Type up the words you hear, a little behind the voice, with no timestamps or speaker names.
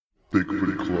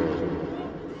Bigfoot Club.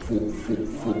 For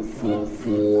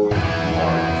life.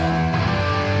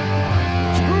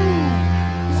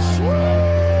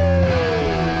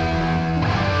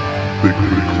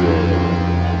 Bigfoot Club.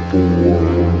 For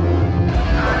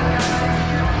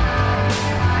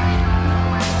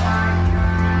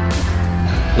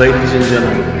Ladies and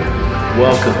gentlemen,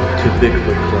 welcome to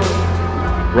Bigfoot Club.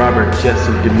 Robert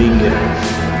Jesse Dominguez,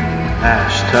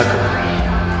 Ash Tucker,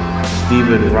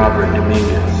 Stephen Robert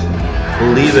Dominguez.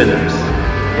 Believe in us.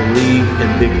 Believe in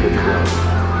Bigfoot Club,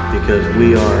 because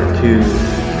we are too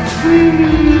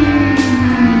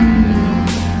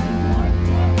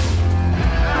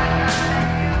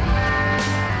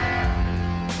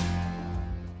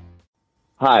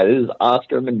Hi, this is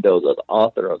Oscar Mendoza, the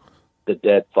author of The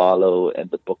Dead Follow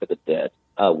and the Book of the Dead.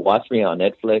 Watch me on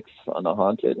Netflix on The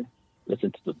Haunted.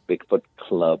 Listen to the Bigfoot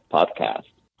Club podcast.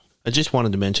 I just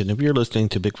wanted to mention, if you're listening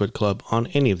to Bigfoot Club on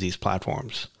any of these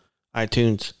platforms,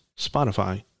 iTunes,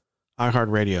 Spotify,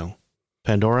 iHeartRadio,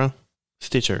 Pandora,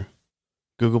 Stitcher,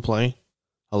 Google Play,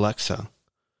 Alexa,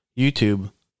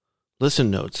 YouTube, Listen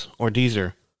Notes, or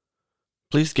Deezer,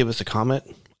 please give us a comment,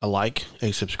 a like,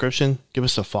 a subscription, give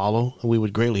us a follow, and we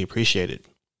would greatly appreciate it.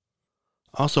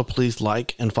 Also, please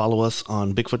like and follow us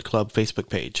on Bigfoot Club Facebook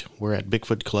page. We're at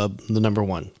Bigfoot Club, the number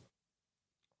 1.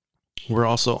 We're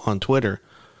also on Twitter.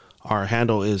 Our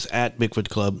handle is at Bigfoot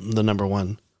Club, the number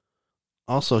 1.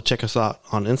 Also, check us out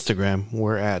on Instagram.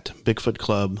 We're at Bigfoot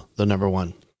Club, the number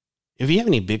 1. If you have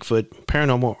any Bigfoot,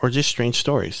 paranormal, or just strange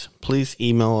stories, please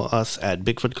email us at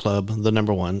bigfootclub, the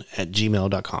number 1, at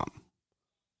gmail.com.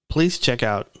 Please check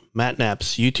out Matt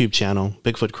Knapp's YouTube channel,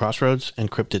 Bigfoot Crossroads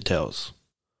and Cryptid Tales.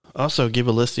 Also, give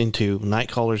a listen to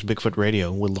Nightcaller's Bigfoot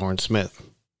Radio with Lauren Smith.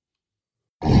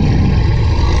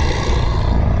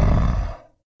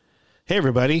 Hey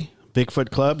everybody,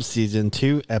 Bigfoot Club Season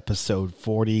 2, Episode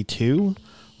 42.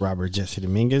 Robert Jesse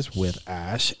Dominguez with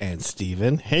Ash and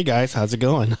Steven. Hey guys, how's it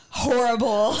going?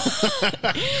 Horrible.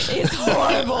 It's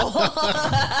horrible.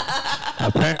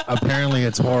 Apparently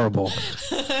it's horrible.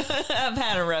 I've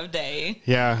had a rough day.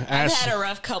 Yeah, Ash. I've had a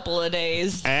rough couple of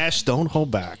days. Ash, don't hold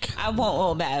back. I won't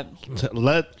hold back.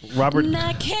 Let Robert.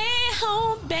 I can't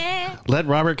hold back. Let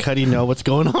Robert Cuddy know what's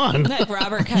going on. Let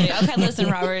Robert Cuddy. Okay, listen,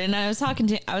 Robert. And I was talking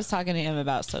to him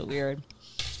about So Weird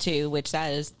too, which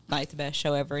that is like the best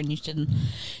show ever. And you can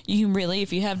really,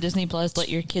 if you have Disney Plus, let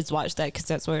your kids watch that, because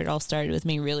that's where it all started with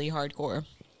me. Really hardcore.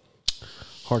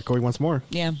 Hardcore once more.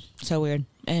 Yeah, So Weird.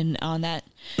 And on that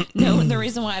note, the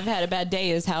reason why I've had a bad day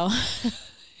is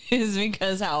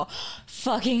because how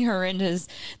fucking horrendous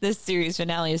this series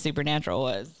finale of Supernatural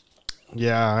was.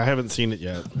 Yeah, I haven't seen it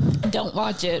yet. Don't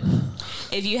watch it.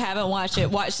 If you haven't watched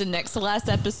it, watch the next to last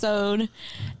episode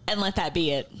and let that be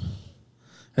it.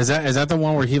 Is that the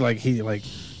one where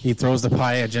he throws the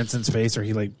pie at Jensen's face, or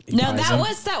he No,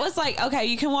 that was like, okay,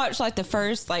 you can watch like the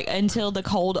first, like until the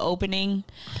cold opening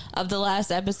of the last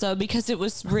episode, because it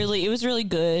was really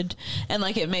good, and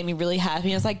like it made me really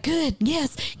happy. I was like, good,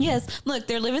 yes, look,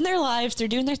 they're living their lives, they're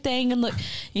doing their thing, and look,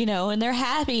 and they're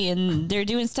happy and they're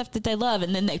doing stuff that they love,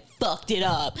 and then they fucked it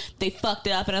up,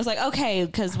 and I was like, okay,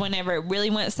 because whenever it really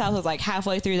went south, I was like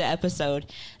halfway through the episode,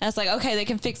 and I was like, okay, they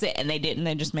can fix it, and they didn't.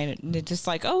 They just made it. They just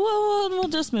like, oh well, we'll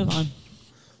just move on.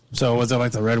 So was it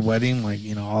like the Red Wedding, like,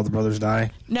 all the brothers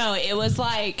die? No, it was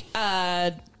like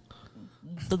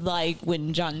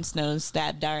when Jon Snow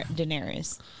stabbed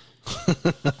Daenerys.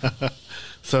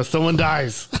 So someone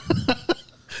dies.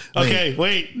 Okay,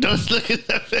 wait, don't look at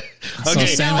that. Okay,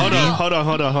 So hold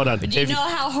on. Do you know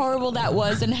how horrible that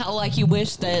was, and how like you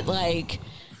wish that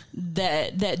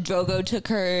that Drogo took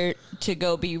her to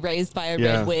go be raised by a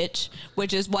red witch,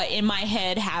 which is what in my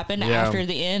head happened after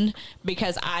the end,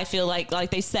 because I feel like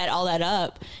they set all that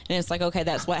up, and it's like, okay,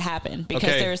 that's what happened, because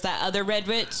there's that other red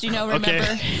witch,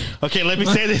 remember? Okay, let me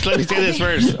say this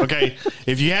first. Okay,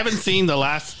 if you haven't seen the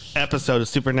last episode of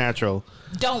Supernatural,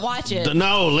 don't watch it. don't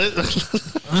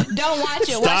watch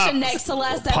it. Stop. Watch the next to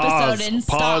last episode and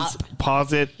stop.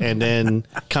 Pause it, and then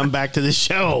come back to the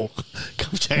show.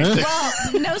 Come check it.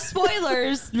 Well, no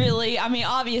spoilers, really. I mean,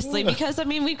 obviously, because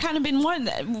we've kind of been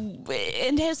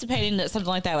anticipating that something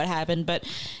like that would happen. But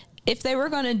if they were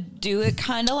going to do it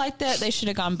kind of like that, they should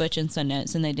have gone Butch and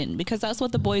Sundance, and they didn't, because that's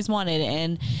what the boys wanted.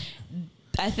 And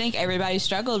I think everybody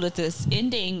struggled with this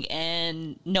ending,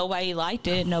 and nobody liked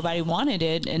it, nobody wanted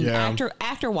it, and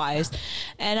actor-wise.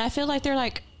 And I feel like they're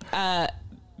like,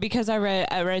 because I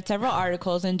read several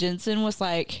articles, and Jensen was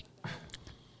like,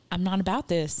 I'm not about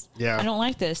this. Yeah. I don't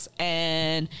like this.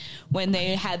 And when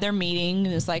they had their meeting,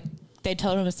 it's like, they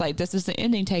told him, it's like, this is the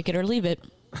ending, take it or leave it.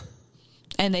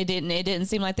 And they didn't. It didn't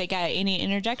seem like they got any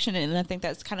interjection in it, and I think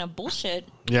that's kind of bullshit.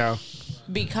 Yeah.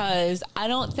 because I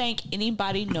don't think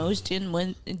anybody knows Dean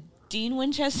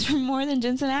Winchester more than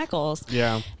Jensen Ackles.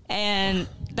 Yeah. And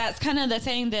that's kind of the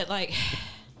thing that, like,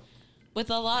 with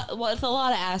a lot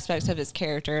of aspects of his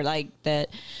character, like that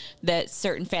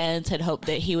certain fans had hoped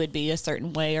that he would be a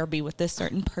certain way or be with this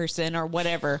certain person or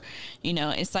whatever. You know,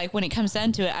 it's like when it comes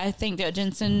down to it, I think that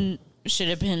Jensen should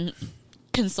have been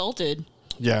consulted.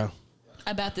 Yeah.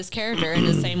 About this character, and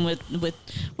the same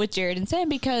with Jared and Sam,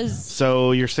 because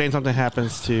So you're saying something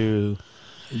happens to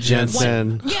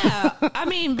Jensen? yeah,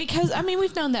 because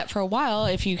we've known that for a while.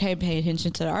 If you pay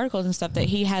attention to the articles and stuff, that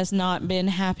he has not been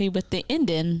happy with the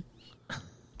ending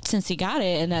since he got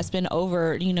it, and that's been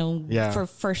over,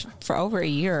 for over a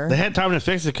year. They had time to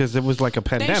fix it because it was like a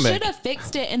pandemic. They should have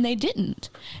fixed it, and they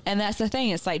didn't. And that's the thing.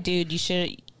 It's like, dude,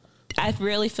 I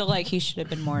really feel like he should have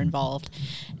been more involved.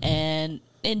 And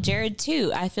Jared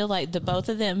too. I feel like the both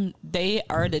of them, they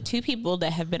are the two people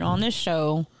that have been on this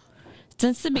show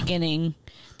since the beginning,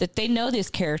 that they know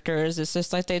these characters. It's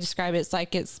just like they describe it. It's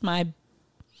like it's my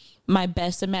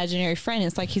best imaginary friend.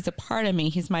 It's like he's a part of me.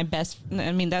 He's my best.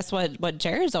 I mean, that's what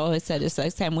Jared's always said. It's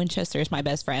like Sam Winchester is my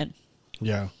best friend.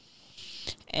 Yeah.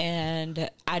 And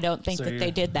I don't think that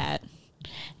they did that.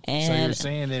 And so you're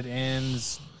saying it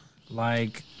ends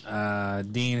like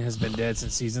Dean has been dead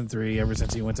since season 3, ever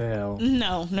since he went to hell.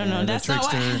 No. That's not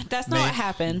what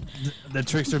happened. The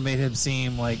trickster made him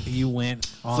seem like you went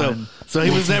on. So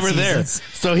he was never there.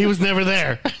 So he was never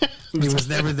there. He was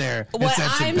never there. What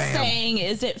I'm saying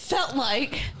is, it felt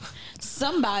like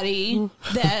somebody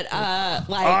that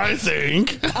I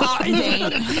think.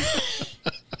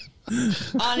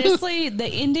 Honestly, the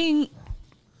ending.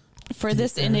 For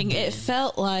this ending, it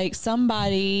felt like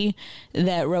somebody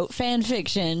that wrote fan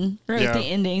fiction wrote the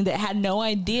ending that had no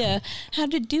idea how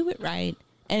to do it right.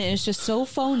 And it's just so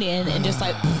phoned in and just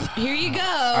like, here you go.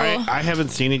 I haven't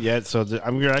seen it yet, so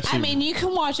I'm going to actually... you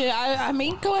can watch it.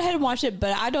 Go ahead and watch it,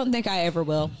 but I don't think I ever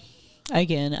will.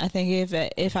 Again, I think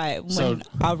when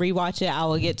I'll rewatch it, I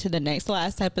will get to the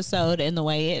last episode, and the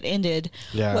way it ended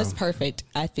was perfect,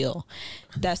 I feel.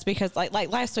 That's because, like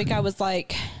last week, I was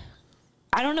like...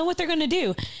 I don't know what they're going to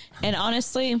do. And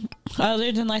honestly,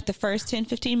 other than like the first 10,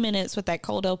 15 minutes with that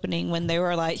cold opening when they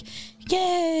were like,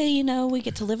 yay, we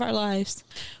get to live our lives,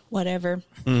 whatever.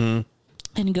 Mm-hmm.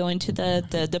 And going to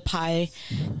the pie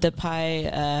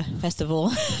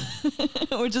festival,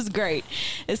 which is great.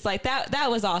 It's like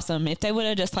that was awesome. If they would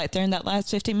have just like thrown that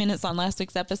last 15 minutes on last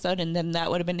week's episode and then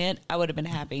that would have been it, I would have been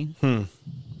happy.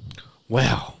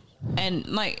 Wow. And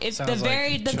like it's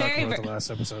the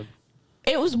last episode.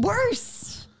 It was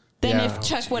worse than if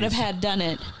Chuck would have had done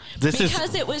it.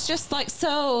 Because it was just like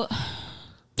so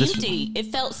empty.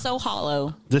 It felt so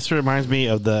hollow. This reminds me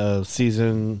of the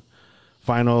season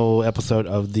final episode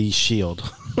of The Shield.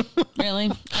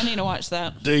 Really? I need to watch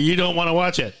that. You don't want to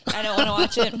watch it. I don't want to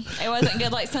watch it. It wasn't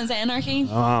good like Sons of Anarchy.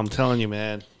 Oh, I'm telling you,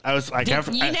 man. I was like, Did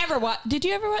you ever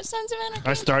watch Sons of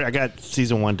Anarchy? I got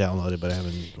season 1 downloaded, but I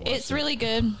haven't watched it. It's really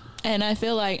good. And I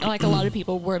feel like a lot of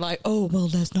people were like, oh, well,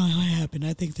 that's not how it happened.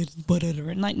 I think that's whatever.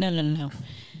 And like, no.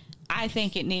 I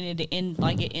think it needed to end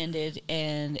like it ended,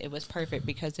 and it was perfect,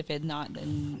 because if it not,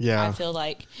 then I feel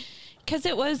like, because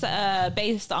it was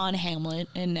based on Hamlet,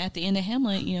 and at the end of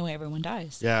Hamlet, everyone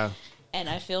dies. Yeah. And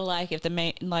I feel like if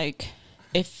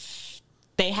if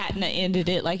they hadn't ended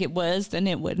it like it was, then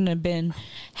it wouldn't have been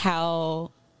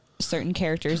how certain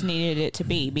characters needed it to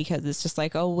be, because it's just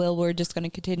like, oh, well, we're just going to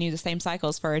continue the same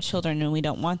cycles for our children, and we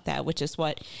don't want that, which is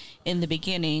what in the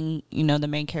beginning, the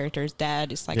main character's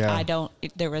dad is like,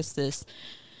 there was this,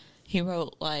 he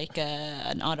wrote like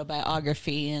an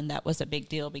autobiography, and that was a big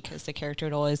deal because the character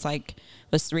had always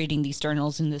was reading these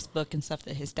journals in this book and stuff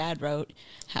that his dad wrote,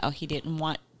 how he didn't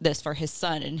want this for his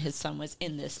son, and his son was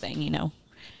in this thing,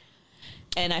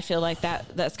 and I feel like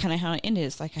that's kind of how it ended.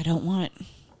 It's like, I don't want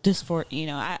this for,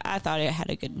 I thought it had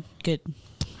a good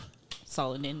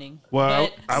solid ending.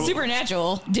 Well, but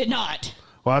Supernatural did not.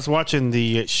 Well, I was watching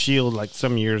The Shield like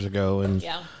some years ago, and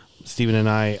Steven and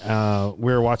I,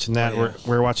 we were watching that.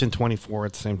 We were watching 24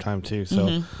 at the same time too.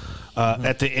 So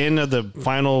at the end of the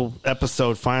final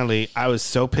episode, finally, I was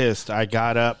so pissed. I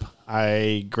got up,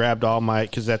 I grabbed all my,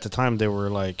 because at the time they were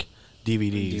like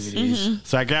DVDs. Mm-hmm.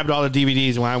 So I grabbed all the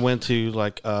DVDs when I went to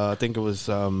like I think it was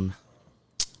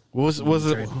what was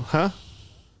it? Huh?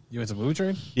 You went to Movie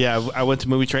Trade? Yeah, I went to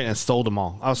Movie Trade and sold them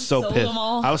all. I was so pissed.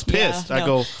 I was pissed.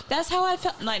 Yeah, that's how I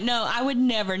felt. Like, no, I would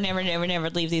never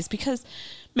leave these, because,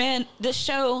 man, this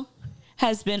show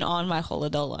has been on my whole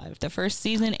adult life. The first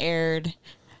season aired.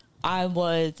 It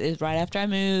was right after I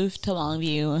moved to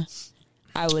Longview,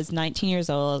 I was 19 years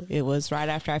old. It was right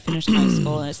after I finished high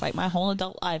school. And it's like my whole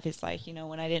adult life. It's like, you know,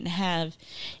 when I didn't have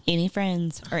any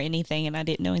friends or anything and I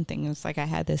didn't know anything, it's like I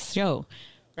had this show,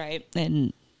 right?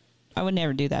 And I would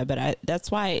never do that. But that's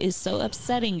why it's so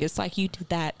upsetting. It's like you did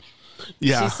that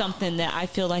to something that I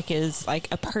feel like is like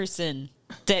a person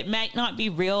that might not be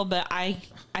real, but I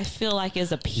feel like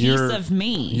is a piece of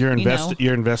me. You're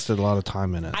invested a lot of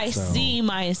time in it. I see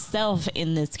myself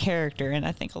in this character, and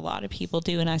I think a lot of people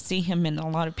do, and I see him in a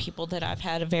lot of people that I've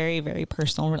had a very, very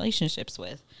personal relationships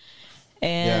with,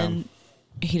 and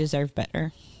he deserved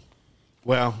better.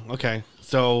 Well, okay,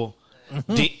 so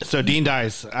Dean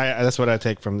dies. That's what I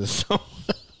take from this.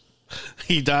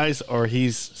 He dies, or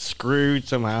he's screwed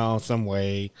somehow, some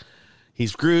way.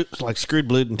 He's screwed,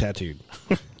 blued, and tattooed.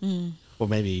 Well,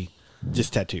 maybe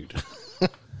just tattooed.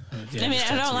 I mean,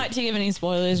 I don't like to give any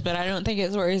spoilers, but I don't think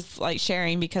it's worth like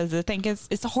sharing because I think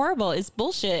it's horrible. It's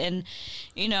bullshit, and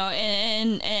you know,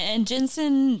 and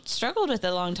Jensen struggled with it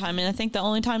a long time, and I think the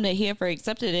only time that he ever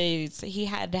accepted it is he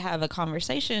had to have a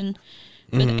conversation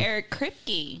with Eric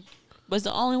Kripke. Was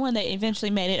the only one that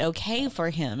eventually made it okay for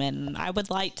him, and I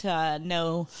would like to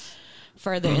know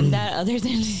further in that, other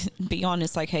than be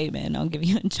honest, like, hey man, I'll give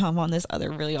you a job on this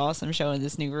other really awesome show in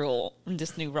this new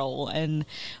role, and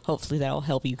hopefully that'll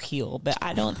help you heal. But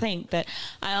I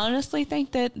honestly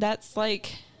think that that's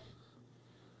like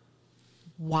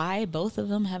why both of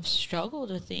them have struggled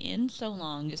with the end so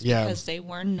long, is because they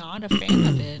were not a fan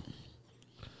of it.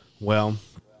 Well,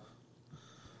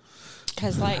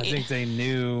 because like I think they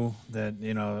knew that,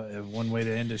 you know, one way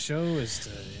to end a show is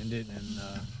to end it,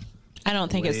 and I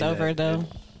don't think it's over though.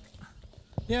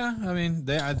 Yeah, I mean,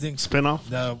 I think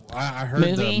spinoff. I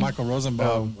heard the Michael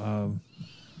Rosenbaum,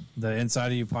 the Inside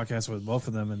of You podcast with both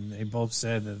of them, and they both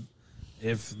said that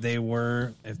if they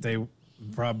were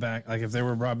brought back,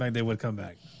 they would come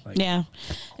back. Like, yeah,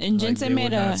 and Jensen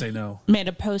made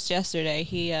a post yesterday.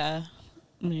 He,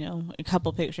 you know, a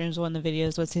couple pictures. One of the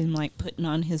videos was him like putting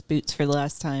on his boots for the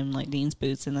last time, like Dean's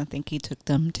boots, and I think he took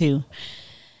them too.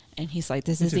 And he's like,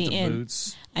 "This is the end."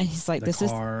 Boots, and he's like, "This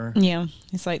car. is yeah."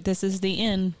 He's like, "This is the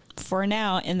end for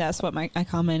now," and that's what my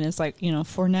comment is like. You know,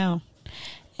 for now,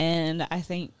 and I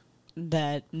think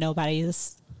that nobody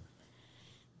is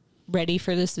ready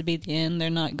for this to be the end. They're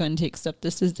not going to accept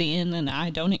this as the end, and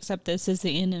I don't accept this as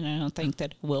the end, and I don't think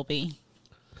that it will be.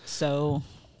 So,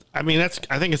 I mean, I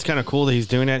think it's kind of cool that he's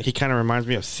doing it. He kind of reminds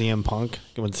me of CM Punk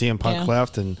when CM Punk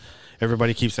left, and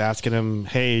everybody keeps asking him,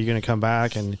 "Hey, you're going to come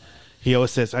back?" And he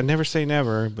always says, "I never say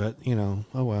never," but you know,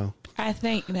 oh well. I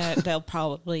think that they'll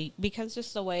probably, because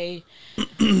just the way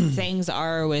things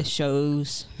are with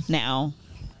shows now.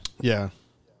 Yeah.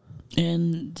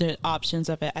 And the options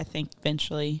of it, I think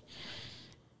eventually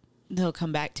they'll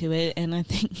come back to it, and I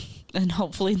think, and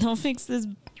hopefully they'll fix this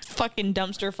fucking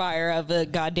dumpster fire of a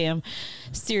goddamn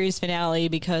series finale,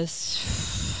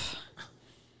 because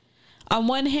on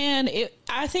one hand,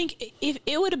 I think if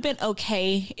it would have been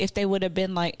okay if they would have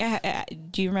been like,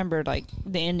 do you remember like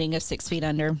the ending of 6 Feet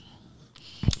Under?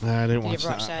 I didn't watch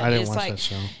that. I didn't watch that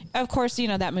show. Of course, you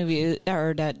know that movie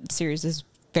or that series is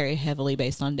very heavily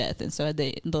based on death, and so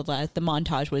the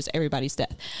montage was everybody's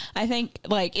death. I think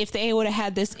like if they would have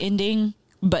had this ending,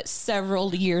 but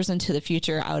several years into the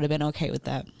future, I would have been okay with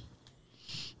that.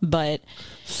 But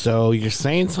so you're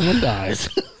saying someone dies?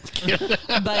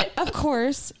 But of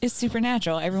course, it's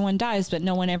supernatural. Everyone dies, but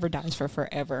no one ever dies for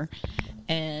forever.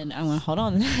 And I'm going to hold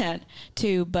on to that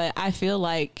too. But I feel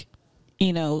like,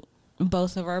 you know,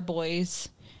 both of our boys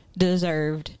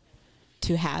deserved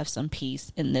to have some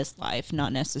peace in this life,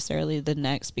 not necessarily the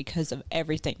next, because of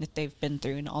everything that they've been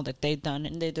through and all that they've done,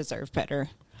 and they deserve better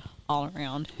all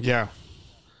around. Yeah.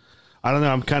 I don't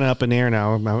know. I'm kind of up in the air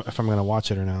now if I'm going to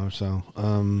watch it or not. So,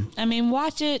 I mean,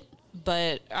 watch it,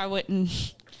 but I wouldn't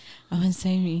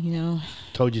say, you know.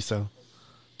 Told you so.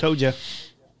 Told you.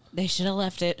 They should have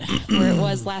left it where it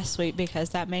was last week,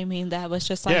 because that made me, that was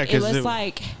just like, it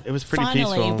was pretty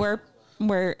finally peaceful.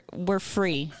 We're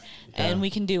free and we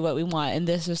can do what we want. And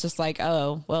this was just like,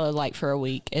 oh, well, like for a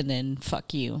week and then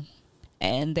fuck you.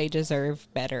 And they deserve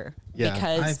better. Yeah.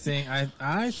 Because I think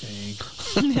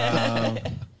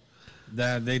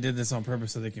that they did this on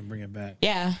purpose so they can bring it back.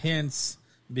 Yeah. Hence,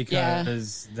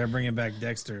 because they're bringing back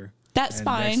Dexter. That's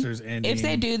fine. If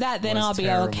they do that, then I'll be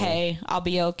okay. I'll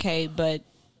be okay. But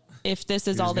if this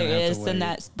is all there is, then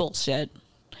that's bullshit.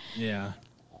 Yeah.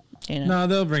 You know? No,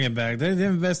 they'll bring it back. They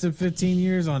invested 15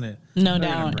 years on it. No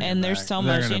doubt. And there's so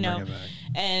much, you know.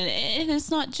 And it's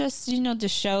not just, you know, the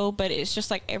show, but it's just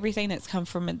like everything that's come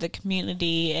from the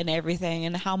community and everything,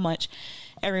 and how much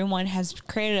everyone has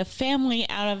created a family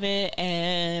out of it,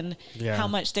 and how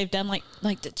much they've done,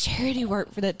 like the charity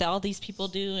work that all these people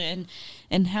do,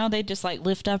 and how they just like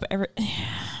lift up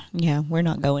yeah, we're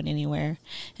not going anywhere,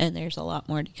 and there's a lot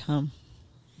more to come.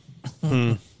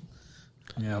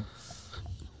 Yep.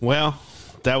 Well,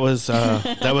 that was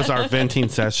our venting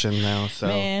session now. So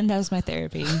Man, that was my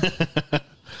therapy.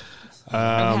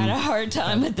 I've had a hard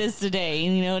time with this today.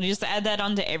 You know, just add that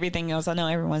on to everything else. I know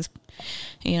everyone's,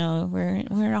 you know, we're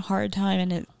in a hard time,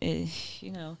 and it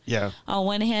you know, on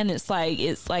one hand, it's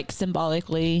like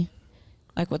symbolically,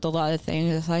 like with a lot of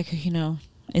things, it's like, you know,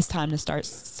 it's time to start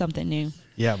something new.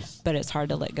 Yeah, but it's hard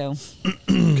to let go.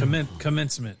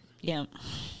 Commencement. Yeah.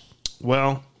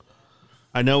 Well,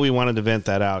 I know we wanted to vent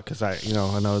that out because I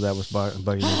know that was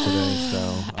bugging you today.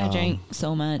 So I drank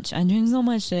so much. I drank so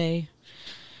much today.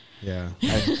 Yeah,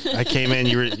 I came in.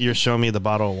 You're showing me the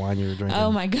bottle of wine you were drinking.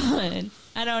 Oh my god,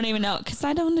 I don't even know because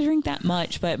I don't drink that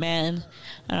much. But man,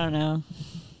 I don't know.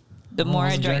 The more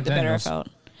I drank, the better I felt.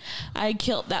 I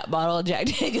killed that bottle of Jack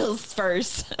Daniels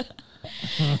first.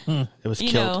 It was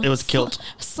killed. It was killed.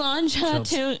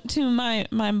 Slancha to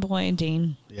my boy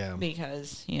Dean. Yeah,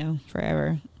 because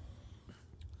forever.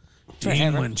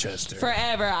 Dean Winchester.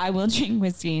 Forever, I will drink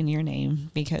whiskey in your name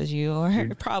because you are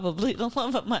probably the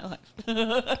love of my life.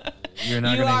 You're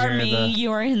not. You are me.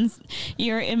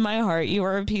 You're in my heart. You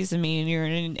are a piece of me, and you're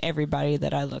in everybody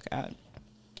that I look at.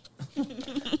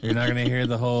 You're not gonna hear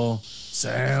the whole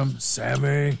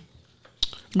Sammy.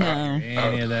 No,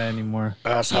 any of that anymore.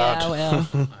 That's hot. Well,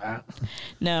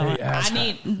 no,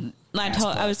 Hey,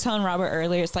 I was telling Robert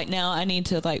earlier. It's like now I need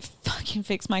to like fucking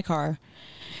fix my car.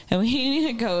 And we need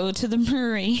to go to the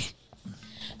brewery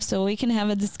so we can have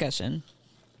a discussion.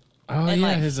 Oh, and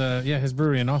his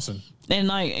brewery in Austin.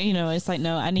 And it's like,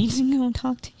 no, I need to go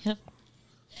talk to him.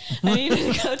 I need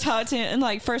to go talk to him. And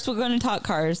like, first we're going to talk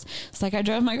cars. It's like, I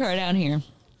drove my car down here.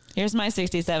 Here's my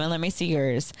 67. Let me see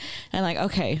yours. And like,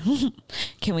 okay,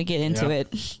 can we get into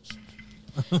it?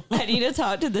 I need to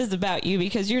talk to this about you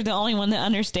because you're the only one that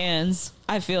understands.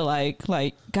 I feel like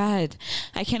God,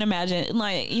 I can't imagine.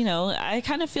 Like, I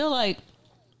kind of feel like,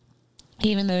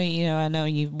 even though, I know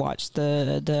you've watched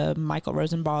the Michael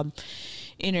Rosenbaum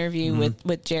interview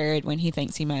with Jared when he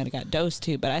thinks he might have got dosed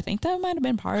too, but I think that might have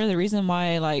been part of the reason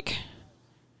why, like,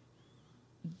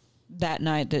 that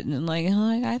night didn't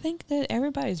I think that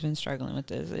everybody's been struggling with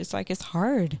this. It's like, it's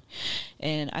hard,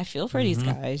 and I feel for these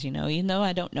guys, even though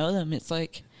I don't know them, it's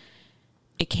like,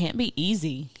 it can't be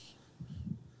easy.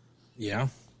 Yeah.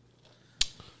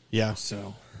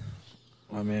 So,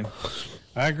 I mean,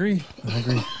 I agree.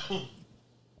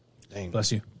 Dang.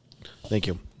 Bless you. Thank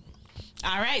you.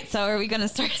 All right, so are we gonna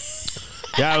start?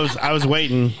 Yeah, I was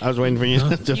waiting. I was waiting for you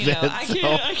to vent.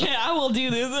 I will do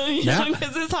this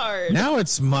because it's hard. Now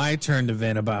it's my turn to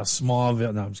vent about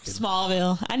Smallville. No, I'm just kidding.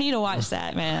 Smallville. I need to watch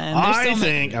that, man. I'm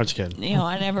just kidding.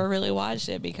 I never really watched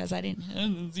it because I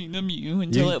hadn't seen CW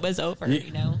until it was over. Or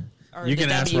you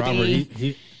can ask WB.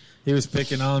 Robert. He was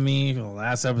picking on me the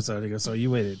last episode. He goes, "So you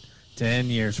waited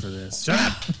 10 years for this? Shut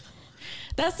up."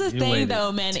 That's the thing,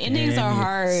 though, man. Endings are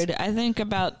hard. I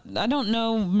don't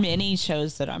know many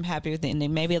shows that I'm happy with the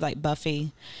ending. Maybe like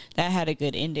Buffy, that had a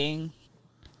good ending.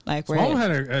 Like where Smallville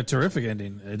had a terrific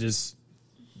ending.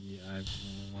 I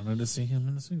wanted to see him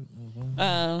in the suit.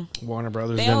 Warner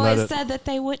Brothers. They always said that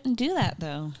they wouldn't do that,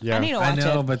 though. Yeah. I need to watch it.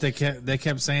 I know, but they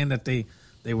kept saying that they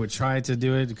would try to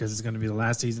do it because it's going to be the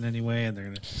last season anyway, and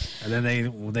then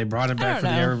they brought it back for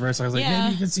the Arrowverse. I was like,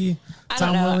 maybe you can see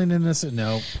Tom Welling in this.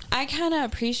 No, I kind of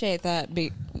appreciate that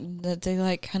that they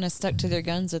like kind of stuck to their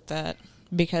guns with that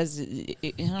because I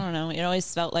don't know. It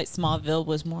always felt like Smallville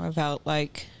was more about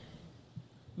like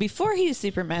before he was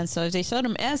Superman. So if they showed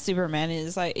him as Superman,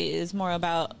 it is more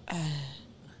about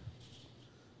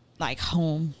like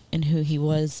home and who he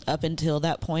was up until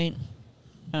that point.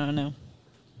 I don't know.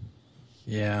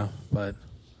 Yeah, but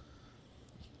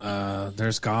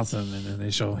there's Gotham, and then they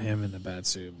show him in the bat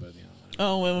suit. But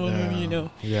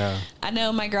Yeah. I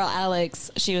know my girl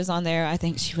Alex. She was on there. I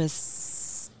think she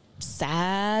was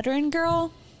Saturn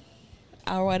Girl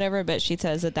or whatever. But she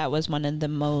says that was one of the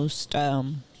most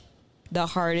the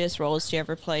hardest roles she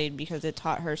ever played because it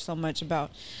taught her so much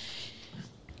about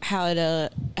how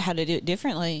to do it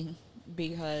differently.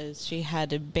 Because she had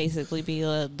to basically be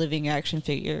a living action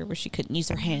figure where she couldn't use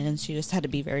her hands. She just had to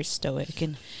be very stoic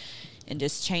and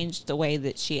just change the way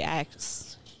that she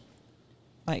acts,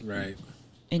 like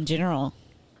in general.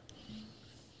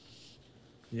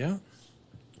 Yeah.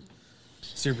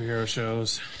 Superhero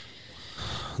shows.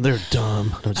 They're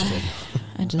dumb. I'm just kidding.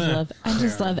 I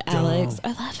just love Alex. I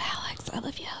love Alex. I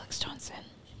love you, Alex Johnson.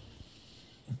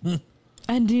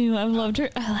 I do. I've loved her.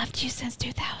 I loved you since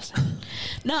 2000.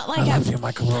 Not like I at, love you,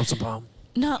 Michael Rosenbaum.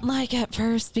 not like at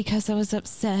first because I was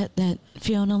upset that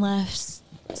Fiona left.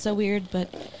 So weird,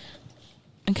 but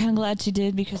I'm kind of glad she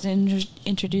did because it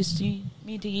introduced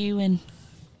me to you and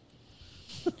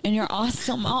your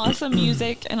awesome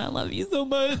music, and I love you so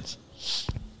much.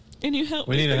 And you help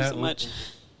me so much.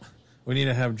 We need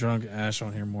to have drunk Ash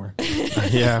on here more.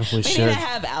 Yeah, we We need should. to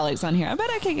have Alex on here. I bet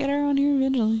I could get her on here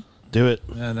eventually. Do it.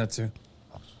 Yeah, that too.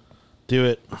 Do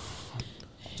it.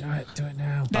 Do it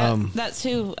now. That's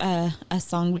who a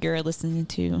song we were listening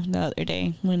to the other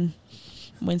day when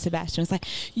Sebastian was like,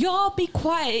 "Y'all be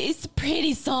quiet. It's a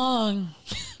pretty song."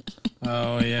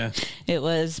 Oh yeah. It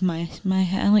was my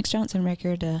Alex Johnson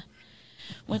record.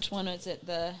 Which one was it?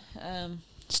 The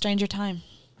Stranger Time.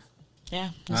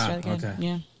 Yeah, that's really good. Okay.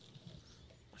 Yeah.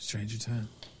 Stranger Time.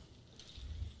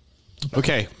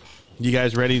 Okay. You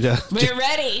guys ready to We're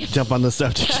ready. jump on the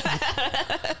subject?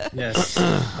 Yes.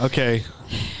 Okay.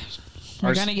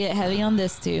 We're gonna get heavy on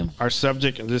this too. Our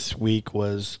subject this week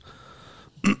was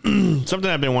something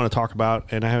I've been wanting to talk about,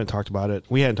 and I haven't talked about it.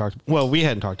 We hadn't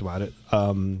talked about it.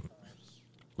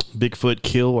 Bigfoot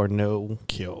kill or no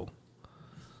kill.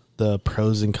 The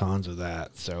pros and cons of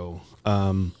that. So,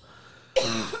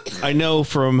 I know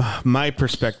from my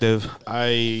perspective,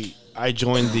 I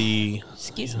joined the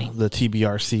Excuse me. the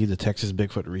TBRC, the Texas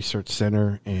Bigfoot Research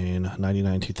Center, in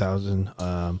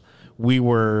 99-2000. We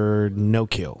were no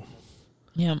kill.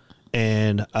 Yep.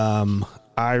 And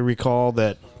I recall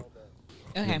that.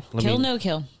 Okay. Let Kill, me- no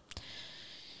kill.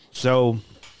 So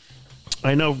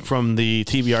I know from the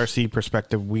TBRC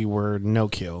perspective, we were no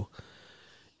kill,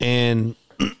 and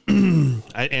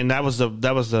and that was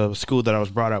the school that I was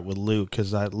brought up with Luke,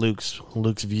 because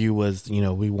Luke's view was,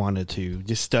 we wanted to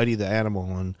just study the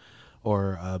animal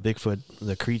or Bigfoot,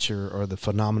 the creature or the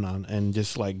phenomenon, and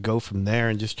just like go from there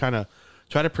and just try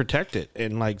to protect it.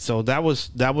 And like, so that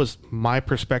was my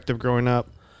perspective growing up.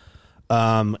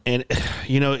 And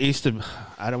it used to,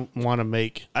 I don't want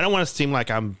to seem like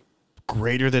I'm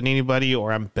greater than anybody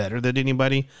or I'm better than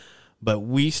anybody, but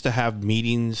we used to have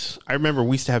meetings. I remember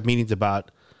we used to have meetings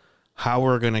about how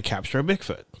we're going to capture a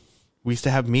Bigfoot. We used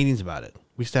to have meetings about it.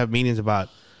 We used to have meetings about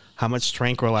how much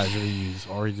tranquilizer to use,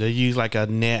 or they use like a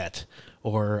net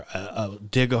or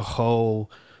dig a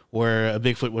hole where a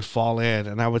Bigfoot would fall in.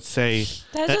 And I would say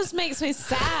That just makes me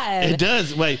sad. it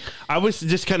does. Wait, I was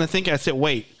just kind of thinking, I said,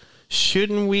 wait,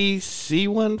 shouldn't we see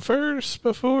one first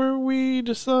before we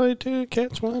decide to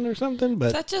catch one or something?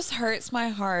 But That just hurts my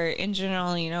heart in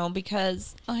general,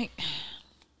 because like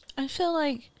I feel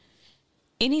like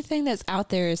anything that's out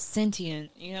there is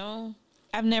sentient.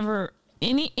 I've never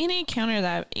any encounter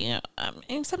that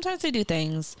and sometimes they do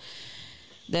things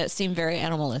that seem very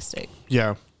animalistic,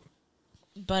 yeah,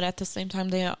 but at the same time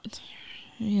they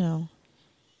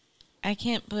I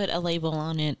can't put a label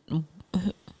on it,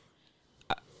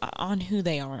 on who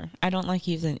they are. I don't like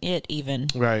using it even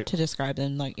Right. to describe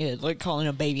them, like calling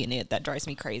a baby an it. That drives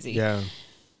me crazy. yeah,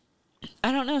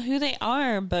 I don't know who they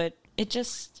are, but it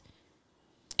just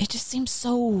seems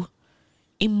so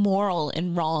immoral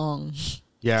and wrong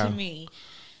yeah, to me,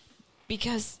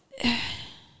 because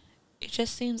it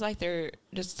just seems like they're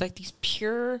just like these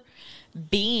pure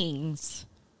beings,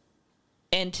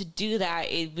 and to do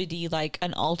that, it would be like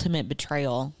an ultimate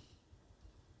betrayal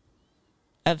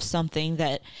of something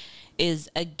that is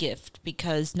a gift,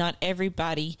 because not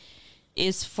everybody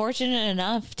is fortunate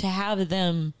enough to have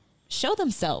them show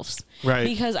themselves. Right.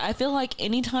 Because I feel like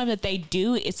anytime that they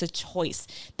do, it's a choice.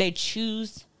 They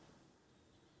choose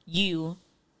you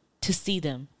to see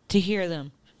them, to hear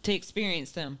them, to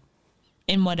experience them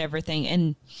in whatever thing.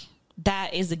 And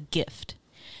that is a gift.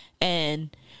 And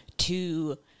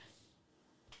to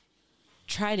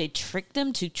try to trick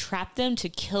them, to trap them, to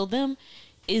kill them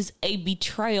is a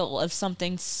betrayal of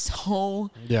something so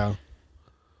yeah,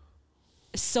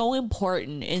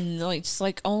 important and like just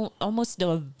like almost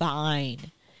divine,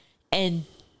 and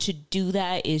to do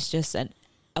that is just a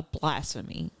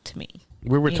blasphemy to me.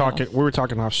 we were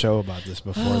talking off show about this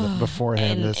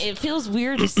beforehand. And it feels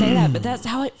weird to say that, but that's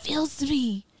how it feels to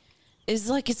me. It's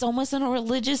like it's almost a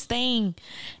religious thing,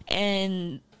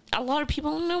 and a lot of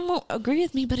people won't agree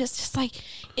with me, but it's just like,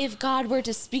 if God were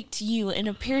to speak to you and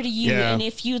appear to you, Yeah. and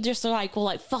if you just are like, well,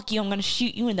 like, fuck you, I'm going to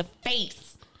shoot you in the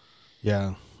face.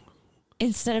 yeah,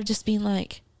 Instead of just being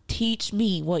like, teach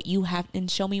me what you have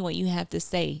and show me what you have to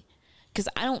say. Because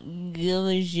I don't give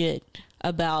a shit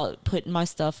about putting my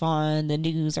stuff on the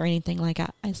news or anything like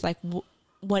that. It's like,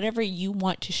 whatever you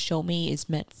want to show me is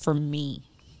meant for me.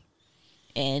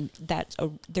 And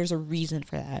there's a reason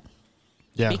for that.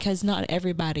 Yeah. Because not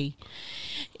everybody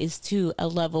is to a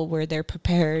level where they're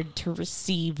prepared to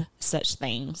receive such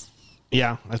things.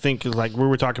 Yeah, I think like we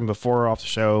were talking before off the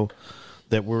show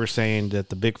that we were saying that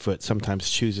the Bigfoot sometimes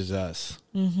chooses us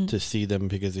to see them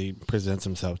because he presents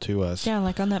himself to us. Yeah,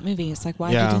 like on that movie, it's like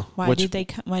why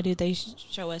did they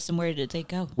show us and where did they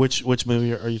go? Which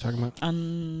movie are you talking about?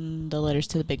 The Letters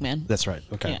to the Big Man. That's right.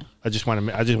 Okay. Yeah.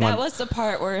 That was the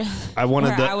part where I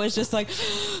was just like,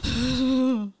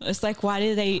 it's like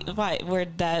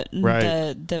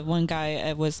the one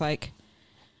guy was like,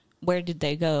 where did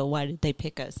they go? Why did they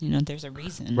pick us? There's a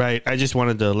reason. Right. I just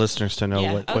wanted the listeners to know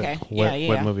what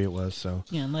movie it was. So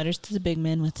yeah, Letters to the Big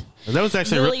Man with that was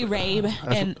actually Lily Rabe,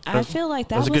 and I feel like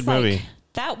that was a good movie.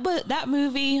 That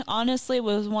movie honestly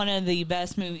was one of the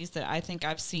best movies that I think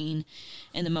I've seen,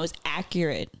 and the most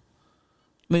accurate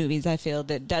movies. I feel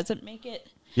that doesn't make it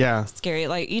scary,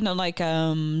 like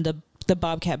the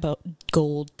Bobcat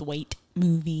Goldthwait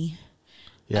movie.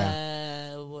 Yeah.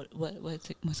 What's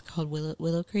it called?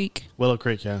 Willow Creek. Willow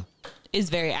Creek, yeah, is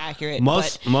very accurate.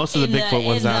 Most of the Bigfoot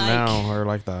ones out now are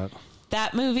like that.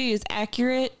 That movie is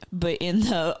accurate, but in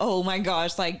the oh my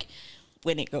gosh, like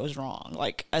when it goes wrong,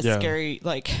 like a scary,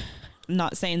 like I'm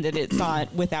not saying that it's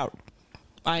not without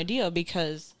idea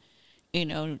because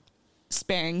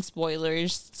sparing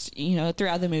spoilers,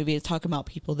 throughout the movie, it's talking about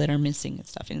people that are missing and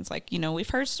stuff. And it's like, we've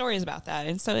heard stories about that.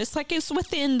 And so it's like, it's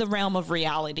within the realm of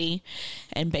reality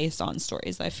and based on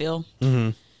stories, I feel. Mm-hmm.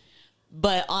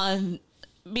 But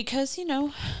because,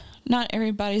 not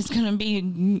everybody's going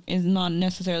to is not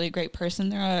necessarily a great person.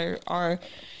 There are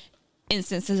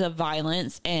instances of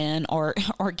violence and or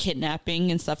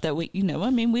kidnapping and stuff that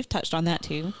we've touched on that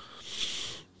too.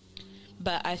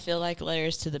 But I feel like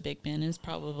Letters to the Big Man is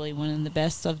probably one of the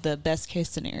best case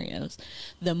scenarios.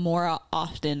 The more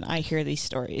often I hear these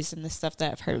stories and the stuff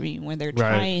that I've heard when they're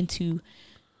trying to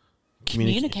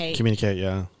communicate,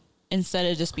 yeah,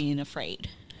 instead of just being afraid.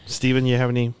 Steven, you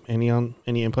have any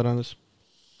input on this?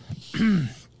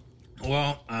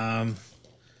 Well, I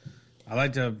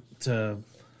like to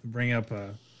bring up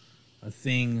a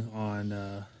thing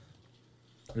on.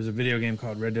 There's a video game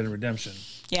called Red Dead Redemption.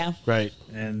 Yeah. Right.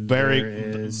 And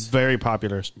very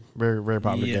popular. Very, very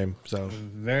popular game. So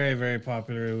very, very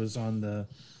popular. It was on the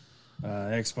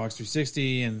Xbox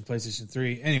 360 and PlayStation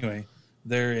 3. Anyway,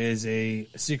 there is a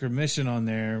secret mission on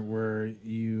there where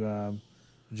you,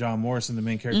 John Morrison, the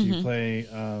main character you play,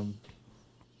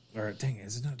 or dang it,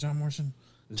 is it not John Morrison?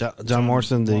 John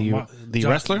Morrison, the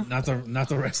wrestler? Not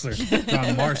the wrestler.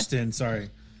 John Marston, sorry.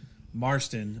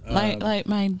 Marston. Like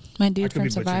my dude from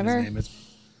Survivor.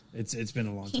 It's been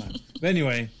a long time. But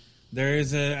anyway, there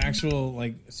is an actual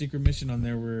like secret mission on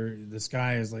there where this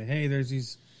guy is like, hey, there's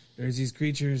these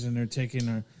creatures and they're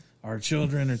taking our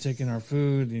children, they're taking our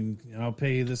food, and I'll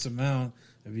pay you this amount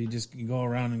if you just go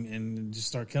around and just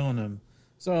start killing them.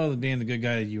 So being the good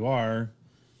guy that you are,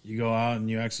 you go out and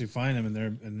you actually find them,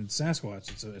 and it's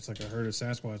Sasquatch. It's like a herd of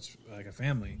Sasquatch, like a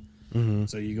family. Mm-hmm.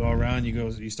 So you go around,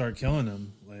 you start killing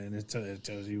them, and it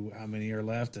tells you how many are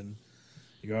left, and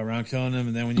you go around killing them,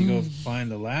 and then when you go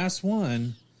find the last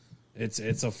one, it's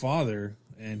a father,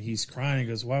 and he's crying. He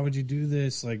goes, "Why would you do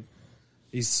this?" Like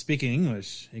he's speaking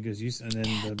English. He goes, "You," and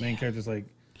then the main character's like,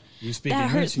 "You speak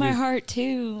English?" That hurts my heart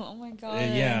too. Oh my god.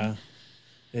 Yeah.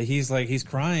 He's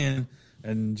crying,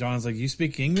 and John's like, "You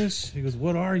speak English?" He goes,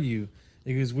 "What are you?"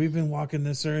 He goes, "We've been walking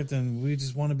this earth, and we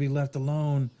just want to be left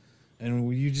alone.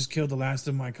 And you just killed the last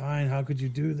of my kind. How could you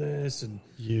do this?" And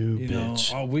you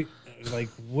bitch.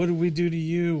 What do we do to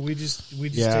you? We just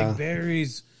take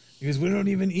berries. Because we don't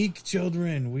even eat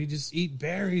children. We just eat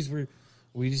berries.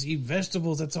 We just eat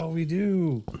vegetables. That's all we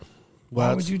do.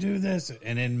 Why would you do this?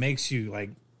 And it makes you like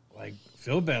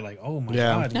feel bad. Like, oh my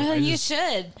god. No, you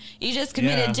should. You just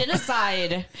committed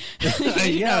genocide.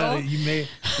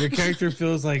 Your character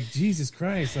feels like, Jesus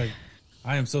Christ. Like,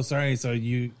 I am so sorry. So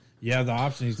you have the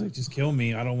option. He's like, just kill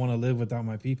me. I don't want to live without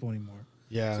my people anymore.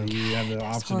 Yeah. So you have the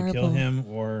option to kill him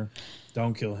or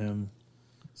don't kill him.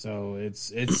 So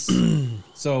it's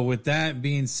so with that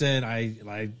being said,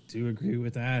 I do agree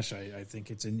with Ash. I think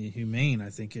it's inhumane. I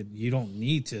think you don't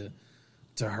need to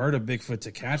hurt a Bigfoot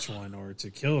to catch one or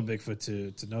to kill a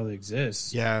Bigfoot to know they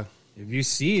exist. Yeah. If you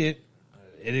see it,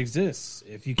 it exists.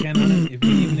 If you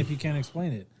even if you can't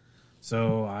explain it.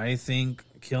 So I think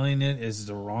killing it is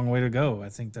the wrong way to go. I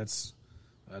think that's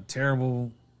a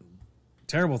terrible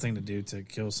thing to do, to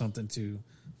kill something to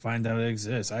find out it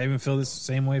exists. I even feel the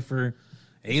same way for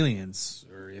aliens,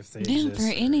 or if they exist.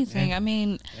 For anything. I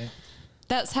mean,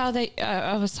 That's how they.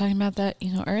 I was talking about that,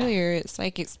 earlier. It's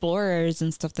like explorers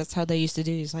and stuff. That's how they used to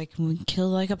do. It's like we kill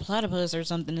like a platypus or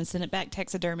something and send it back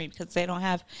taxidermy because they don't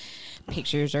have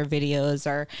pictures or videos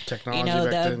or Technology back the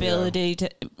then, ability to.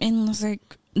 And it's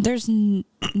like there's no.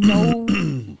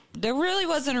 There really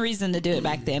wasn't a reason to do it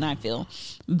back then. I feel,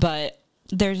 but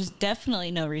there's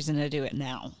definitely no reason to do it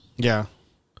now. Yeah.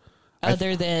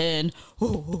 Other than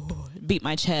beat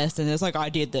my chest and it's like I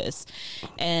did this,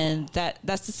 and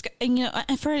that's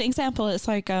and for an example, it's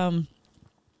like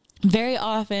very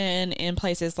often in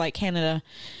places like Canada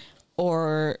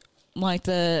or like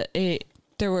there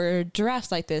were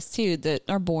giraffes like this too that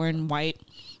are born white,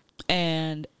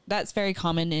 and that's very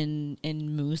common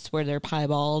in moose where they're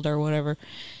piebald or whatever,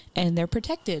 and they're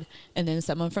protected, and then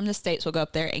someone from the States will go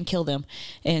up there and kill them,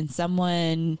 and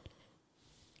someone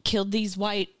killed these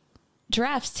white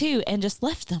giraffes too and just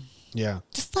left them. Yeah.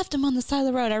 Just left them on the side of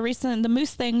the road. The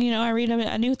moose thing, I read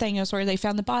a new thing is where they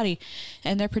found the body,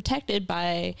 and they're protected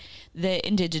by the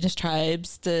indigenous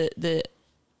tribes,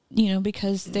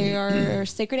 because they are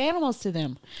sacred animals to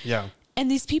them. Yeah.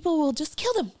 And these people will just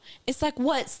kill them. It's like,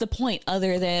 what's the point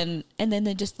other than, and then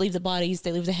they just leave the bodies,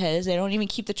 they leave the heads, they don't even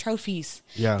keep the trophies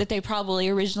that they probably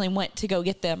originally went to go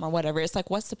get them or whatever. It's like,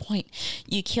 what's the point?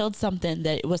 You killed something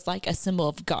that was like a symbol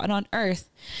of God on earth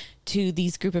to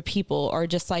these group of people, or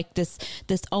just like this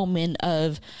omen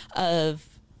of that,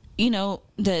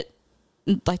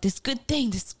 like this good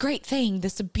thing, this great thing,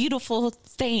 this beautiful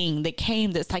thing that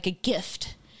came that's like a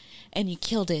gift, and you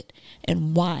killed it.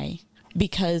 And why?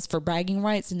 Because for bragging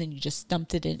rights, and then you just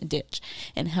dumped it in a ditch.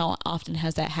 And how often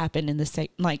has that happened in the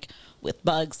like with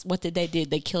bugs? What did they do?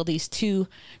 They killed these two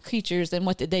creatures, and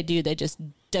what did they do? They just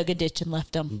dug a ditch and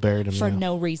left them, buried them for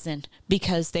no reason,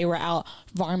 because they were out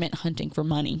varmint hunting for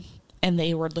money, and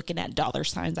they were looking at dollar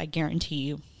signs. I guarantee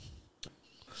you.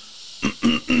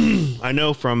 I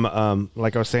know from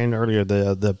like I was saying earlier,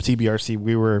 the TBRC,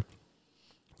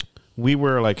 we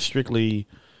were like strictly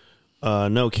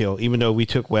no kill, even though we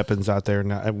took weapons out there.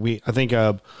 Now I think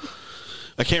I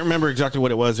can't remember exactly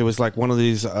what it was. It was like one of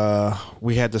these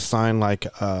we had to sign like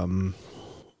a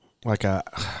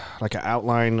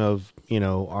outline of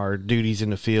our duties in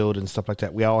the field and stuff like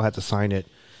that. We all had to sign it,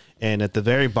 and at the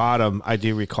very bottom, I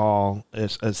do recall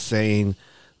it's saying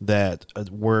that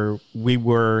we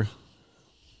were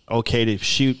okay to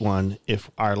shoot one if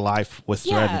our life was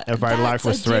threatened. If our life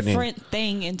was threatening, different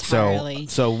thing entirely.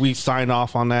 So we signed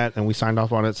off on that, and we signed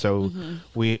off on it. So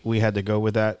we had to go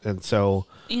with that, and so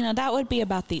that would be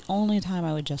about the only time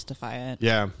I would justify it.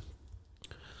 Yeah,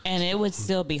 and it would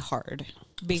still be hard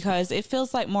because it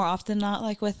feels like more often than not,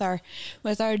 like with our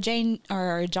Jane or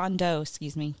our John Doe.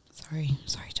 Excuse me. Sorry,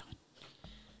 John.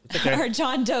 Okay. Our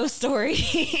John Doe story.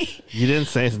 You didn't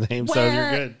say his name, so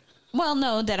you're good. Well,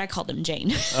 no, that I called him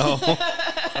Jane. Oh, okay.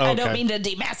 I don't mean to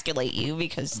demasculate you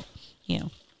because,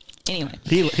 anyway.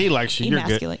 He likes you. You're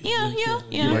good. Yeah.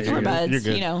 We're buds. You're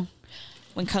good.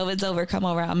 When COVID's over, come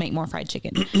over. I'll make more fried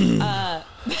chicken. But,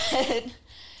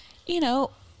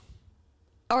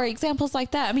 or examples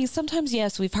like that. I mean, sometimes,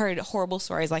 yes, we've heard horrible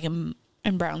stories like in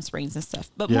Brown Springs and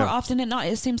stuff, but more often than not,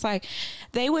 it seems like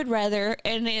they would rather,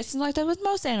 and it seems like that with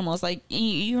most animals. Like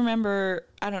you remember,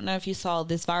 I don't know if you saw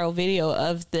this viral video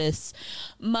of this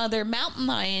mother mountain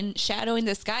lion shadowing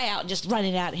this guy out and just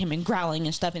running at him and growling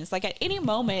and stuff. And it's like at any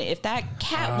moment, if that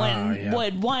cat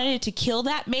wanted to kill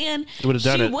that man, she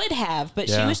would have. But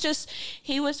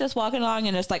he was just walking along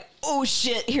and it's like, oh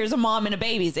shit, here's a mom and a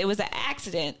baby. It was an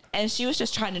accident, and she was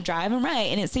just trying to drive him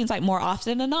right. And it seems like more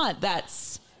often than not,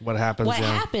 that's what happens.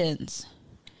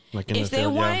 Like if they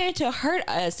wanted to hurt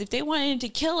us, if they wanted to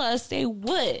kill us, they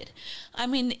would. I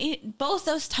mean, both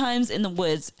those times in the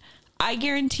woods, I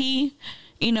guarantee,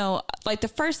 like the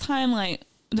first night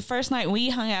we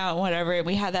hung out, whatever, and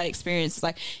we had that experience, it's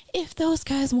like, if those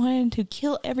guys wanted to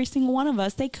kill every single one of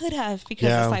us, they could have,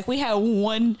 because it's like we had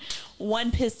one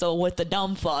pistol with the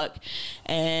dumb fuck,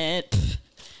 and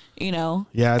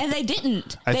and they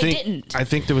didn't. I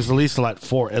think there was at least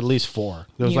four.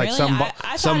 There was like some.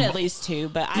 I thought at least two,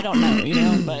 but I don't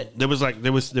know. But there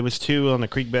was two on the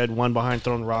creek bed, one behind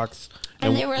throwing rocks,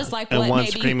 and there was like one maybe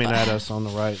screaming at us on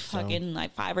the right. Fucking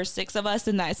like 5 or 6 of us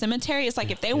in that cemetery. It's like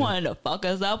if they wanted to fuck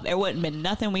us up, there wouldn't have been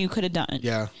nothing we could have done.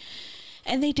 Yeah,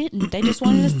 and they didn't. They just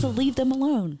wanted us to leave them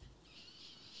alone.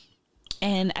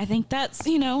 And I think that's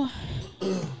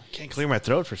can't clear my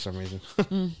throat for some reason.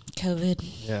 COVID.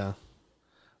 Yeah.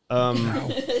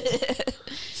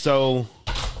 So.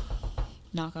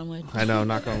 Knock on wood. I know,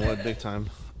 knock on wood, big time.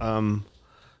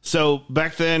 So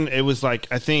back then, it was like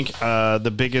I think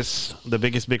the biggest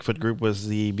Bigfoot group was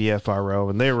the BFRO,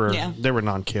 and they were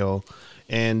non-kill.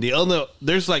 And the other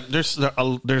there's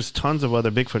tons of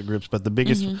other Bigfoot groups, but the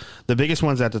biggest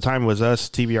ones at the time was us,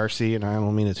 TBRC, and I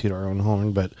don't mean to toot our own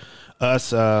horn, but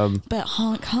us. But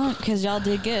honk because y'all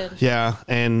did good. Yeah,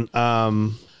 and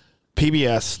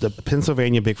PBS, the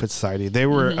Pennsylvania Bigfoot Society, they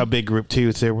were a big group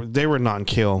too. They were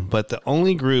non-kill, but the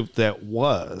only group that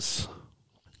was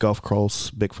Gulf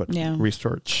Coast Bigfoot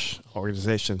Research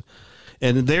Organization.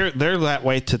 And they're that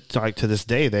way to this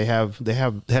day. They had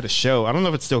a show. I don't know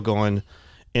if it's still going,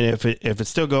 and if it's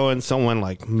still going, someone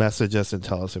like message us and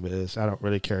tell us if it is. I don't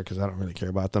really care because I don't really care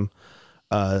about them.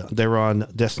 They were on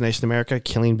Destination America,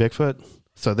 Killing Bigfoot.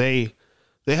 So they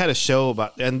had a show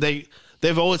about, and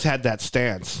they've always had that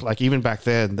stance. Like even back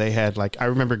then, they had like I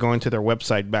remember going to their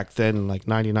website back then in like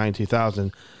 99,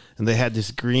 2000. And they had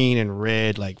this green and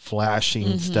red, like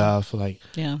flashing stuff, like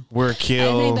we're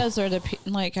killed. I think those are the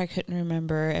like I couldn't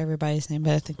remember everybody's name,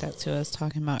 but I think that's who I was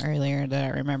talking about earlier. That I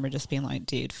remember just being like,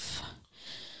 dude,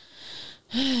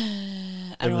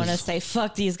 I don't want to say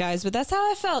fuck these guys, but that's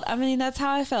how I felt. I mean, that's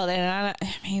how I felt, and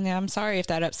I mean, I'm sorry if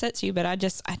that upsets you, but I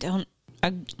just can't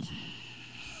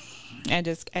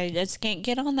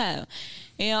get on that.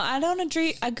 You know, I don't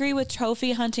agree with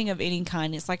trophy hunting of any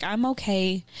kind. It's like I'm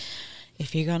okay.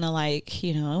 If you're going to, like,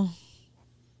 you know,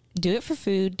 do it for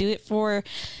food, do it for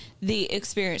the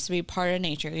experience to be part of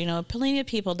nature. You know, plenty of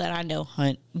people that I know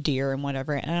hunt deer and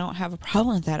whatever, and I don't have a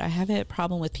problem with that. I have a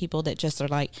problem with people that just are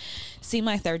like, seem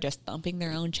like they're just thumping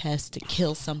their own chest to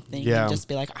kill something and just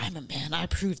be like, I'm a man, I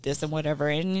proved this and whatever.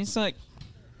 And it's like,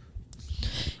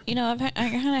 you know, I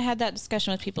kind of had that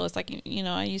discussion with people. It's like, you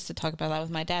know, I used to talk about that with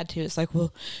my dad too. It's like,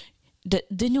 well,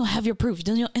 then you'll have your proof.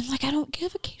 Then and like, I don't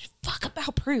give a fuck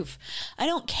about proof. I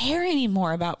don't care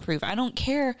anymore about proof. I don't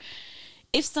care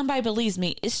if somebody believes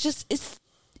me. It's just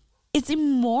it's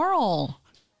immoral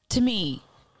to me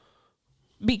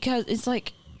because it's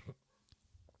like,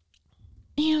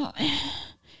 you know,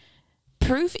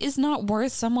 proof is not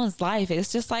worth someone's life.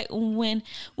 It's just like when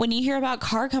you hear about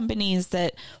car companies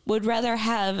that would rather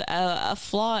have a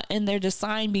flaw in their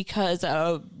design because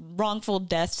a wrongful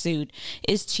death suit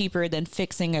is cheaper than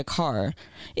fixing a car.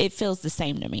 It feels the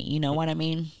same to me. You know what I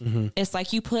mean? Mm-hmm. It's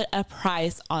like you put a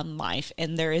price on life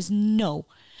and there is no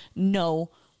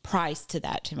price to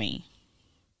that to me.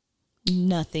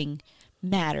 Nothing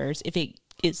matters if it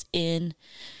is in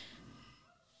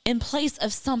place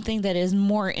of something that is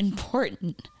more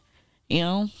important, you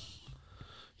know?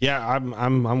 Yeah,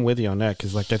 I'm with you on that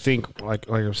because, like, I think, like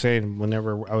I'm saying,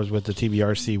 whenever I was with the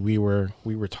TBRC, we were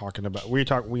talking,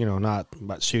 you know, not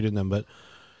about shooting them, but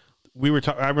we were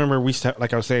talking. I remember we used to,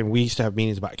 like I was saying, we used to have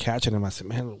meetings about catching them. I said,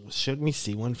 man, shouldn't we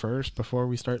see one first before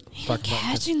we start talking about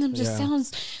catching them? Just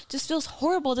feels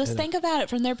horrible. Just think about it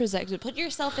from their perspective. Put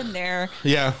yourself in their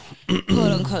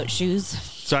quote unquote shoes.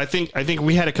 So I think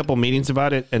we had a couple meetings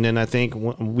about it, and then I think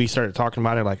we started talking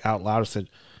about it like out loud. I said,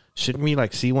 shouldn't we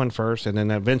like see one first? And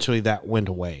then eventually that went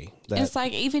away. It's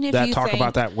like even if that you talk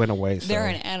about that went away. So. They're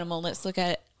an animal. Let's look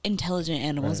at intelligent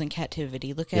animals in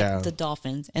captivity. Look at the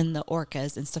dolphins and the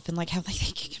orcas and stuff, and like how they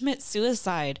can commit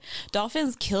suicide.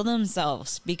 Dolphins kill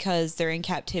themselves because they're in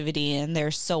captivity and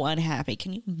they're so unhappy.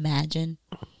 Can you imagine?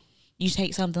 You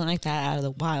take something like that out of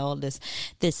the wild, this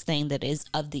thing that is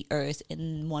of the earth,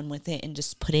 and one with it, and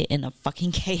just put it in a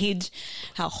fucking cage.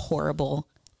 How horrible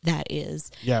that is,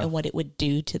 and what it would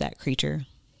do to that creature.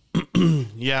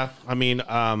 Yeah, I mean,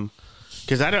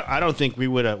 because I don't think we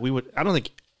would. I don't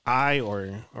think I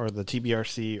or the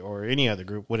TBRC or any other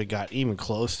group would have got even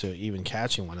close to even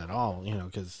catching one at all. You know,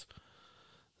 because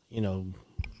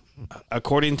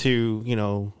according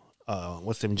to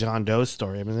what's the John Doe's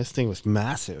story? I mean, this thing was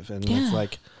massive, and it's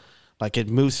like it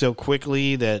moves so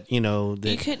quickly that you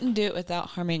couldn't do it without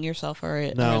harming yourself or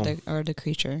the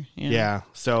creature. You know? Yeah.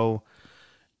 So,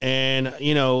 and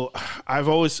I've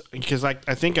always, because I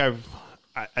think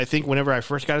whenever I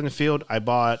first got in the field, I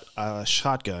bought a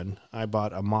shotgun. I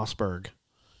bought a Mossberg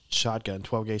shotgun,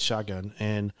 12 gauge shotgun,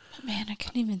 and man, I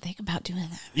couldn't even think about doing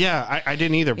that. Yeah, I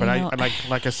didn't either, but I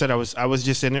like I said, I was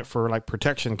just in it for like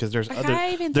protection because there's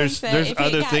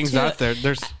other things out there.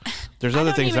 There's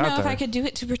other things out there. I don't even know if I could do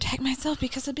it to protect myself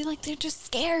because I'd be like, they're just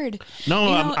scared. No,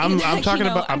 I'm talking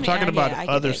about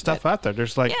other stuff out there.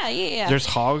 There's like there's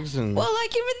hogs and well,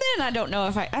 like even then, I don't know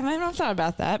if I've thought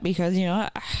about that because you're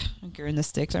in the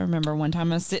sticks. I remember one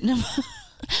time I was sitting in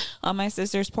on my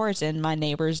sister's porch, and my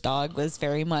neighbor's dog was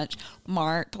very much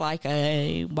marked like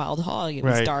a wild hog. It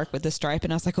was Right. dark with a stripe,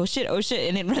 and I was like, oh shit,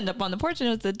 and it ran up on the porch, and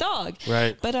it was the dog.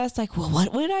 Right. But I was like, well,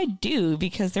 what would I do?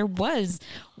 Because there was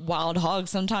wild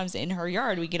hogs sometimes in her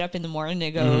yard. We get up in the morning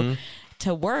to go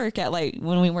to work at, like,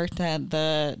 when we worked at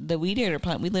the weed eater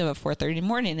plant, we live at 4:30 in the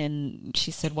morning, and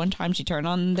she said one time she turned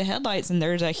on the headlights and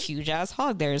there's a huge ass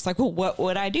hog there. It's like, well, what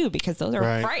would I do? Because those are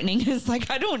Right. frightening. It's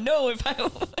like, I don't know if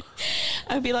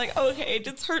I'd be like, okay,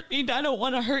 just hurt me. I don't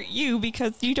want to hurt you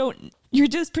because you're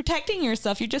just protecting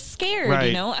yourself. You're just scared, Right.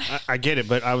 you know? I get it,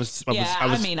 but I was I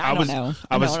don't know.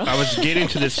 I was getting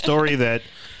to this story that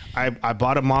I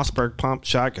bought a Mossberg pump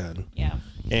shotgun. Yeah.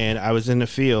 And I was in the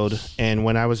field, and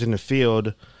when I was in the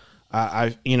field,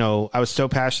 I was so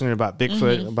passionate about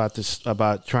Bigfoot,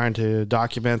 about trying to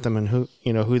document them and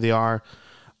who they are.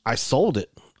 I sold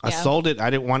it. I sold it. I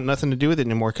didn't want nothing to do with it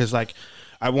anymore because, like,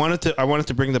 I wanted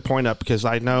to bring the point up because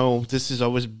I know this has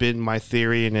always been my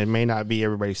theory, and it may not be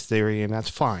everybody's theory, and that's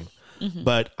fine.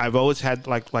 But I've always had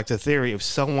like the theory, if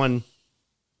someone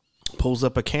pulls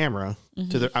up a camera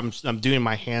I'm doing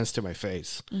my hands to my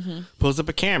face, pulls up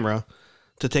a camera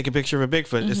to take a picture of a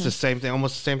Bigfoot, it's the same thing,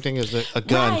 almost the same thing as a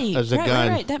gun.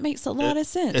 Right. That makes a lot of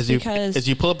sense because as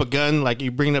you pull up a gun, like, you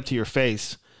bring it up to your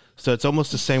face, so it's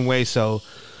almost the same way. So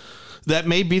that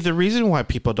may be the reason why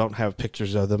people don't have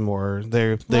pictures of them, or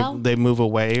they move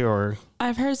away. Or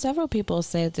I've heard several people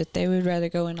say that they would rather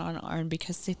go in unarmed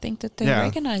because they think that they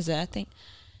recognize it. I think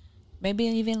maybe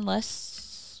even Les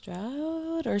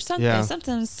Stroud or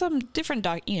something, some different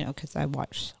doc. Because I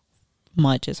watch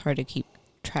much, it's hard to keep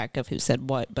track of who said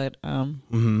what, but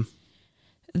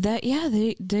that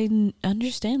they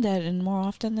understand that, and more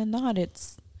often than not,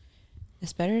 it's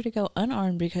better to go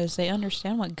unarmed because they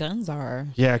understand what guns are.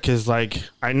 Yeah, because, like,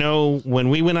 I know when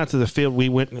we went out to the field, we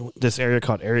went to this area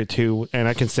called Area 2, and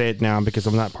I can say it now because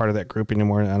I'm not part of that group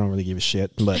anymore, and I don't really give a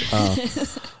shit, but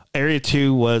Area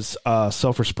 2 was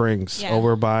Sulphur Springs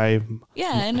over by...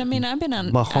 Yeah, and I mean, I've been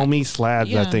on... Mahomie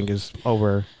Slabs, I think, is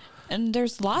over... And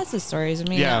there's lots of stories. I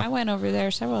mean, I went over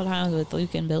there several times with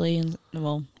Luke and Billy, and,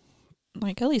 well,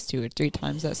 like, at least 2 or 3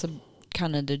 times. That's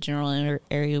kind of the general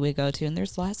area we go to, and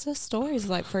there's lots of stories,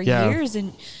 like, for years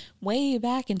and way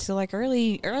back into, like,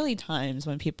 early times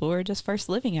when people were just first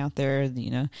living out there. I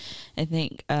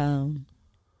think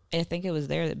it was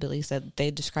there that Billy said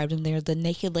they described them there, the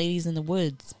naked ladies in the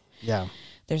woods. Yeah,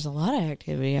 there's a lot of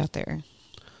activity out there.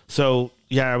 So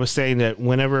I was saying that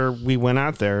whenever we went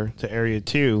out there to Area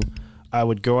 2, I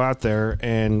would go out there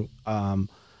and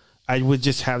I would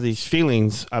just have these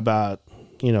feelings about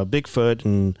Bigfoot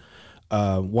and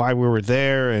why we were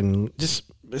there and just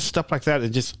stuff like that.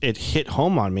 It hit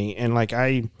home on me, and, like,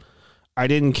 I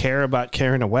didn't care about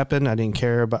carrying a weapon. I didn't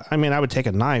care about. I mean, I would take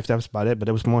a knife. That was about it. But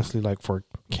it was mostly like for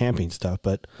camping stuff.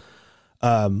 But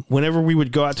whenever we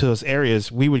would go out to those areas,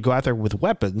 we would go out there with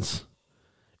weapons,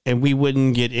 and we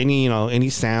wouldn't get any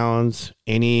sounds,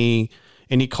 any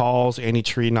calls, any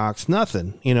tree knocks,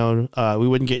 nothing. We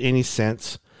wouldn't get any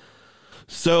sense.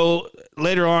 So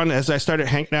later on, as I started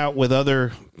hanging out with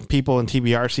other people in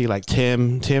TBRC, like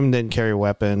Tim didn't carry a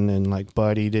weapon, and, like,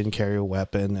 Buddy didn't carry a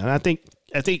weapon, and I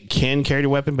think Ken carried a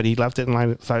weapon, but he left it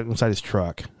inside his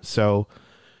truck. So,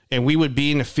 and we would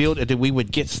be in the field, and then we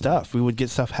would get stuff. We would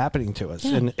get stuff happening to us,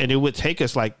 and it would take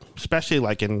us, like, especially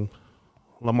like in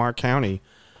Lamar County,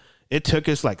 it took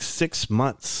us like 6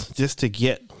 months just to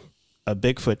get a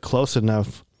Bigfoot close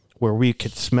enough where we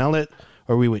could smell it,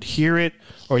 or we would hear it,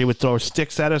 or he would throw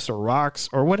sticks at us or rocks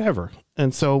or whatever.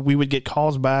 And so we would get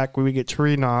calls back. We would get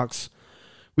tree knocks.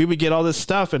 We would get all this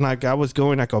stuff. And, like, I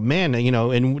go, man,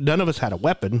 and none of us had a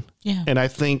weapon. Yeah. And I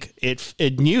think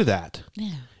it knew that.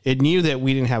 Yeah. It knew that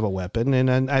we didn't have a weapon.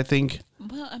 And I think.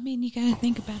 Well, I mean, you got to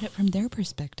think about it from their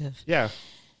perspective. Yeah.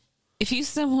 If you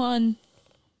someone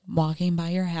walking by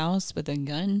your house with a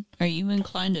gun, are you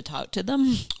inclined to talk to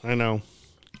them? I know.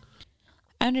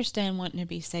 I understand wanting to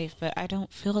be safe, but I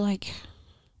don't feel like,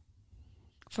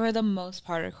 for the most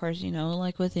part, of course,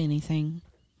 like with anything,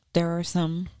 there are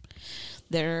some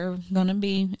that are going to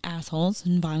be assholes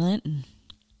and violent and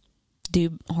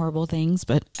do horrible things,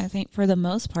 but I think for the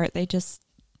most part, they just,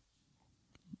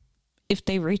 if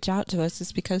they reach out to us,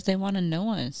 it's because they want to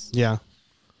know us. Yeah.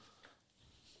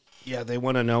 Yeah, they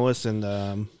want to know us and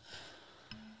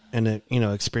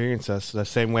experience us the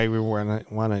same way we want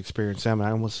to experience them. I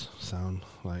almost sound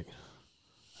like,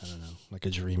 I don't know, like a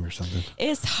dream or something.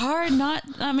 It's hard not,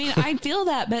 I mean, I feel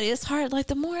that, but it's hard. Like,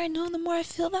 the more I know, the more I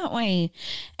feel that way.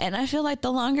 And I feel like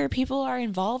the longer people are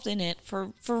involved in it,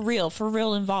 for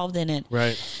real involved in it.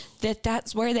 Right.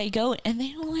 That's where they go. And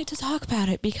they don't like to talk about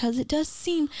it because it does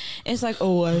seem, it's like,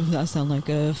 oh, I sound like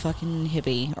a fucking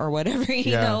hippie or whatever.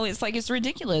 You know, it's like, it's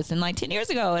ridiculous. And like 10 years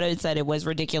ago, I said it was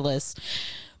ridiculous.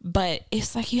 But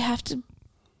it's like, you have to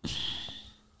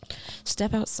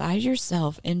step outside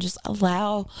yourself and just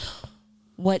allow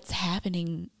what's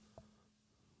happening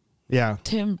to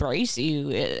embrace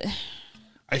you.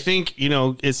 I think, you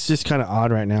know, it's just kind of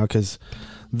odd right now because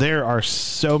there are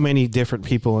so many different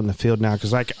people in the field now.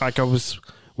 Because like I was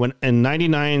when in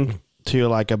 99 to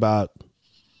like about,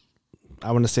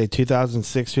 I want to say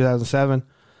 2006, 2007,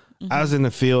 I was in the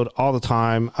field all the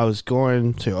time. I was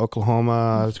going to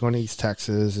Oklahoma. I was going to East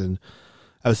Texas, and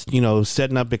I was, you know,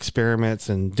 setting up experiments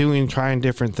and trying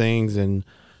different things and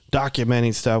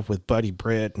documenting stuff with Buddy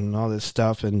Britt and all this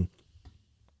stuff. And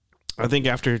I think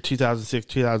after 2006,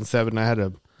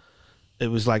 2007, it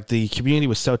was like the community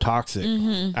was so toxic.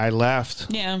 I left.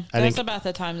 Yeah, that's about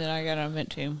the time that I got on it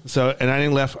too. So, and I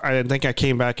didn't left. I think I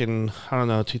came back in, I don't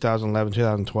know, 2011,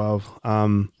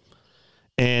 2012.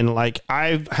 And like,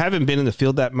 I haven't been in the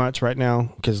field that much right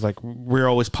now because like we're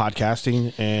always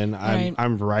podcasting, and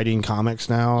I'm writing comics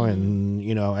now, and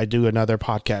you know I do another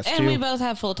podcast and too. we both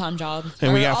have full-time jobs,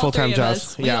 and we got full-time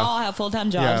jobs. We all have full-time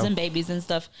jobs and babies and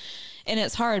stuff, and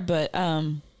it's hard. But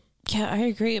yeah, I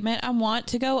agree, man. I want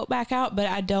to go back out, but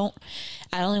I don't.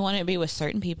 I only want to be with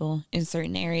certain people in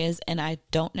certain areas, and I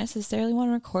don't necessarily want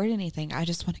to record anything. I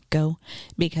just want to go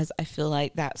because I feel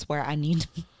like that's where I need to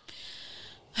be.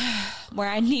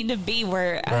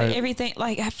 Where everything,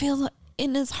 like, I feel,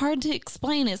 and it's hard to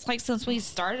explain. It's like since we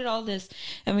started all this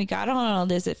and we got on all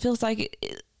this, it feels like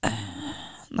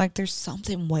like there's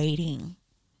something waiting.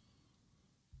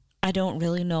 I don't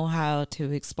really know how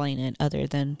to explain it other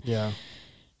than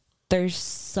there's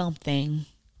something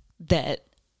that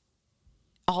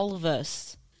all of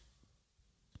us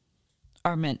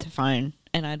are meant to find,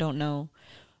 and I don't know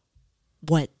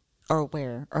what or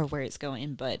where it's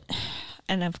going, but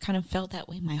and I've kind of felt that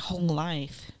way my whole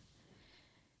life.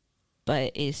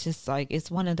 But it's just like, it's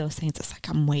one of those things. It's like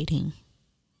I'm waiting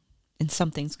and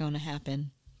something's going to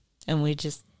happen. And we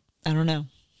just, I don't know.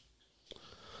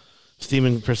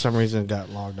 Steven, for some reason, got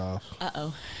logged off.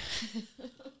 Uh-oh.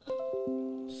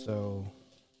 So.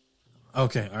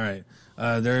 Okay, all right.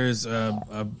 There's,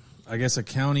 I guess, a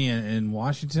county in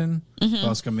Washington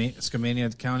called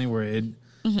Skamania County where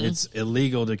it's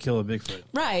illegal to kill a Bigfoot.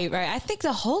 Right. I think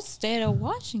the whole state of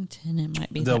Washington, it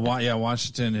might be.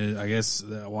 Washington is, I guess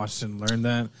Washington learned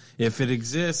that if it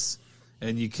exists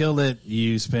and you kill it,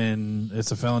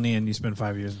 it's a felony and you spend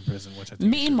 5 years in prison, which I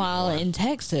think. Meanwhile, in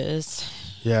Texas.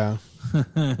 Yeah.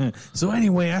 So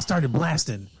anyway, I started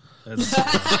blasting.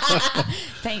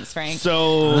 Thanks, Frank.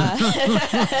 So,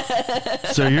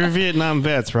 so you're Vietnam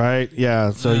vets, right? Yeah.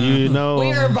 So you know we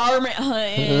were varmint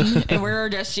hunting and we were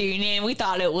just shooting, and we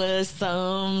thought it was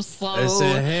some slow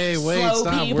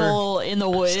people in the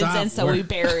woods, and so we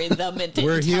buried them and didn't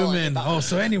we're tell human. anybody.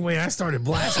 So anyway, I started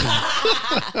blasting.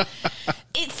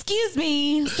 Excuse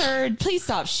me, sir. Please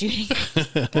stop shooting.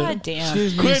 God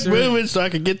damn. Quit moving so I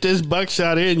can get this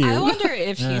buckshot in you. I wonder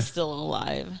if he's still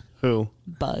alive. Who?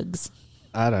 Bugs.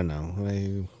 I don't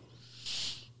know.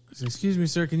 Excuse me,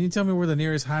 sir. Can you tell me where the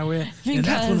nearest highway? And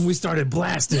that's when we started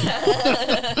blasting.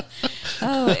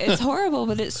 Oh, it's horrible,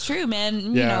 but it's true, man.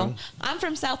 You know, I'm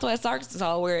from Southwest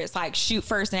Arkansas, where it's like shoot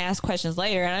first and ask questions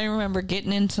later. And I remember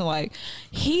getting into like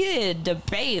heated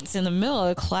debates in the middle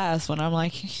of class when I'm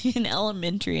like in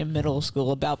elementary and middle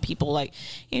school about people like,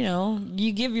 you know,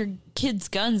 you give your kids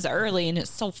guns early, and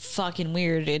it's so fucking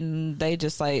weird. And they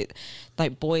just like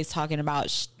boys talking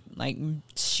about like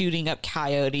shooting up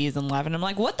coyotes and laughing. I'm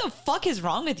like, what the fuck is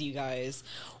wrong with you guys?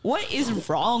 What is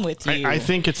wrong with you? I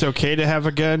think it's okay to have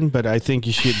a gun, but I think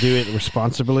you should do it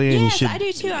responsibly. And yes, I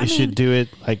do too. You should do it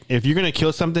like if you're going to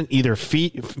kill something, either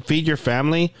feed your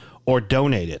family or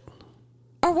donate it.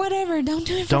 Or whatever. Don't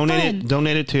do it for fun.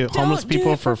 Donate it to homeless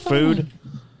people for food.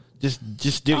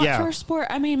 Just do for sport.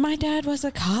 I mean, my dad was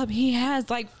a cop. He has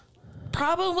like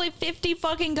probably 50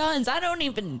 fucking guns. I don't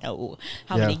even know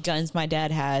how many guns my dad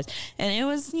has. And it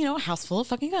was, you know, a house full of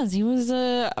fucking guns. He was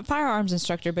a firearms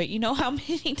instructor, but you know how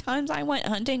many times I went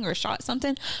hunting or shot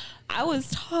something? I was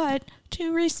taught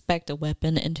to respect a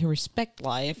weapon and to respect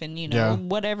life and, you know,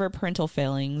 whatever parental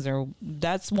failings, or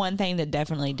that's one thing that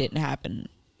definitely didn't happen.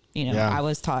 You know, I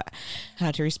was taught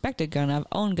how to respect a gun. I've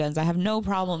owned guns. I have no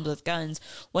problems with guns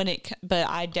but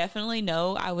I definitely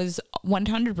know I was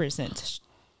 100%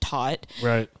 taught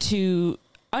to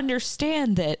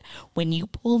understand that when you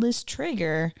pull this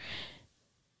trigger,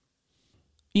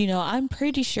 you know, I'm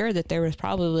pretty sure that there was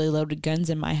probably loaded guns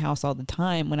in my house all the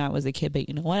time when I was a kid. But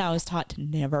you know what? I was taught to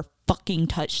never fucking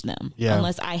touch them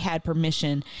unless I had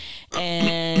permission.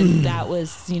 And that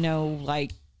was, you know,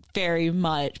 like very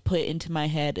much put into my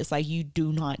head. It's like, you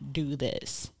do not do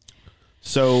this.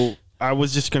 So I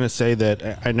was just going to say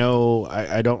that I know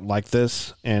I don't like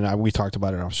this, and we talked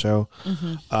about it on the show.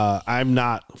 I'm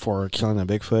not for killing a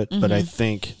Bigfoot, but I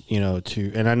think, you know,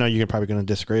 and I know you're probably going to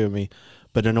disagree with me,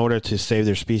 but in order to save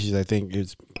their species, I think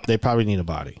they probably need a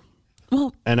body.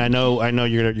 Well, and I know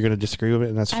you're going to disagree with it,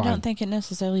 and that's fine. I don't think it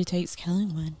necessarily takes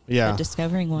killing one. Yeah, but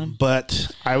discovering one.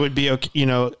 But I would be okay. You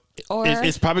know,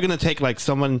 it's probably going to take like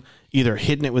someone either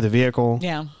hitting it with a vehicle.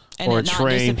 Yeah. And or it not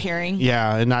train. disappearing.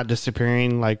 Yeah, and not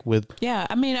disappearing like with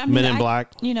I mean, Men in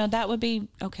Black. You know, that would be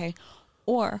okay.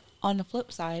 Or on the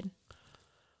flip side,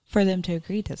 for them to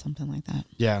agree to something like that.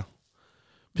 Yeah.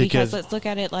 Because let's look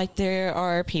at it like there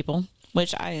are people,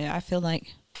 which I feel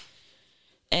like,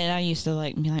 and I used to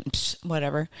like be like,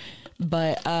 whatever.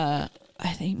 But I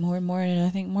think more and more, and I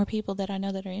think more people that I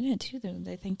know that are in it too,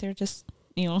 they think they're just,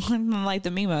 you know, like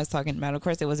the meme I was talking about. Of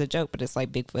course, it was a joke, but it's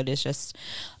like Bigfoot is just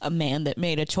a man that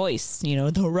made a choice, you know,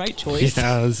 the right choice.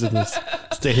 Yeah, I was in this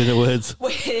state in the woods.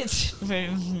 Which,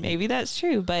 maybe that's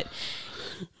true, but,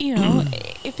 you know,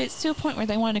 if it's to a point where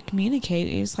they want to communicate,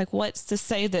 it's like, what's to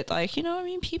say that, like, you know, I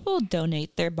mean, people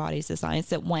donate their bodies to science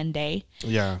that one day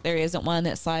there isn't one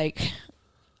that's like,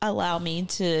 allow me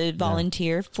to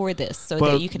volunteer for this so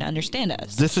that you can understand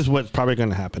us. This is what's probably going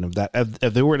to happen if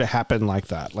they were to happen like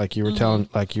that, like you were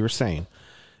like you were saying,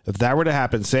 if that were to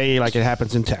happen, say like it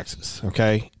happens in Texas,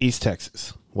 okay, East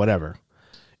Texas, whatever,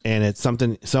 and it's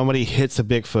somebody hits a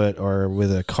Bigfoot or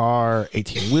with a car,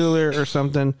 18-wheeler or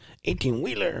something,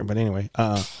 18-wheeler, but anyway,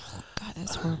 God,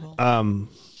 that's horrible.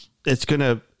 It's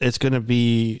gonna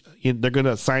be,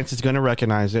 science is gonna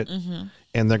recognize it.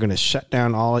 And they're going to shut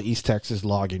down all of East Texas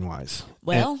logging wise.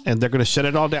 Well, and they're going to shut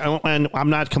it all down. And I'm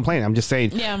not complaining. I'm just saying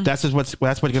that's what's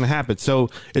going to happen. So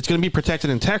it's going to be protected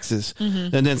in Texas,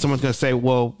 and then someone's going to say,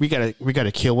 "Well, we got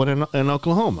to kill one in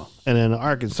Oklahoma and in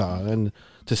Arkansas, and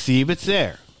to see if it's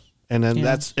there." And then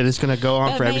it's going to go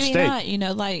on for every state. Not, you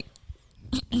know, like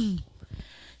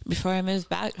before I moved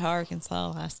back to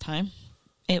Arkansas last time.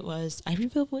 It was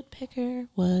Ivoryville woodpecker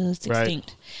was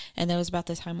extinct, and that was about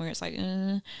the time where it's like,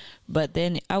 but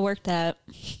then I worked at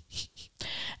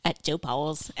Joe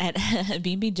Powell's at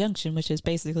B&B Junction, which is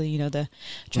basically, you know, the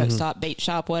truck stop, bait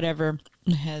shop, whatever.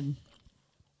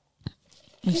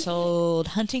 We sold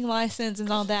hunting license and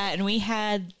all that, and we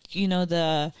had, you know,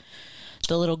 the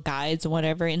little guides and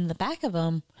whatever. In the back of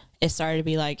them, it started to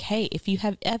be like, hey, if you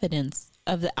have evidence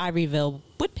of the Ivoryville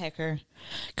woodpecker,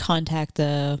 contact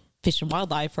the Fish and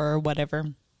Wildlife or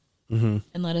whatever, and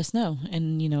let us know.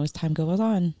 And, you know, as time goes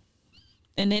on,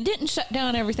 and it didn't shut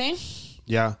down everything.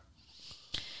 Yeah.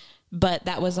 But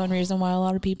that was one reason why a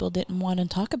lot of people didn't want to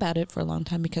talk about it for a long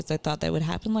time, because they thought that would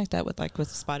happen like that with the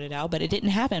spotted owl, but it didn't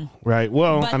happen. Right.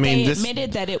 Well, but I mean, they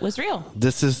admitted that it was real.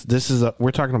 This is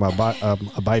we're talking about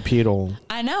a bipedal,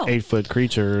 I know, 8-foot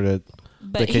creature that.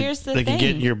 But here's the thing: they can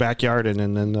get in your backyard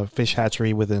and then the fish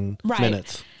hatchery within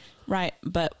minutes. Right.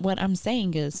 But what I'm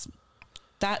saying is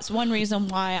that's one reason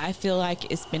why I feel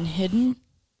like it's been hidden.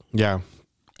 Yeah.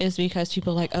 Is because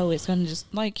people are like, oh, it's going to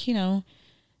just, like, you know,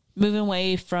 moving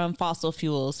away from fossil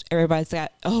fuels. Everybody's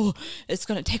got, oh, it's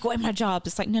going to take away my job.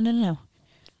 It's like, no.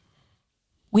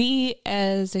 We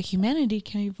as a humanity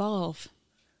can evolve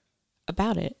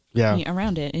about it. Yeah.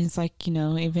 Around it. And it's like, you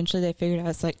know, eventually they figured out,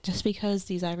 it's like, just because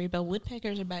these Ivoryville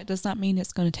woodpeckers are back does not mean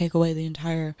it's going to take away the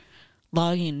entire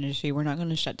logging industry. We're not going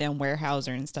to shut down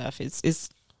Weyerhaeuser and stuff. It's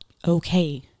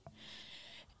okay.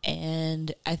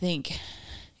 And I think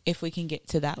if we can get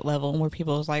to that level where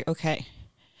people is like, okay,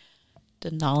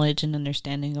 the knowledge and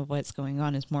understanding of what's going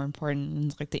on is more important,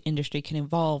 and like the industry can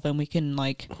evolve and we can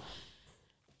like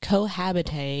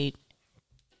cohabitate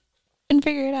and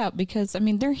figure it out. Because I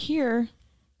mean, they're here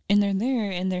and they're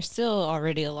there and they're still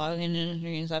already a logging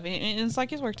industry and stuff, and it's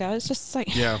like it's worked out. It's just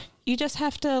like, you just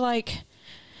have to like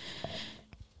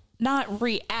not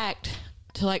react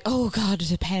to like, oh God,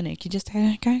 it's a panic. You just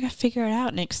gotta figure it out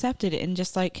and accept it and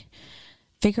just like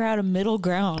figure out a middle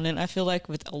ground. And I feel like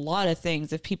with a lot of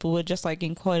things, if people would just like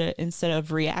quote it instead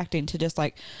of reacting to just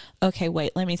like, okay,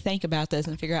 wait, let me think about this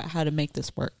and figure out how to make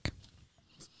this work.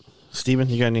 Steven,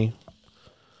 you got any?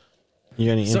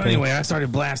 So anyway, I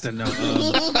started blasting.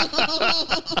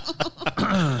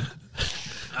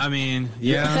 I mean,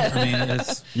 yeah. I mean,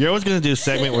 it's You're always going to do a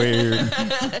segment where you're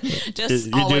Just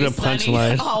You're doing always a sunny,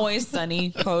 punchline. always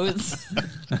sunny quotes.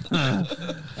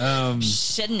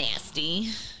 Shit, nasty.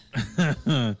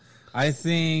 I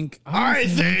think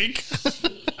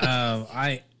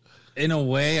in a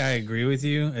way I agree with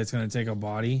you. It's going to take a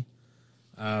body,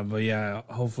 but yeah,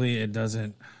 hopefully it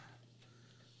doesn't.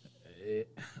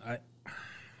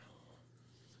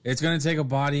 It's going to take a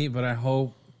body, but I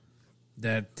hope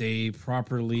that they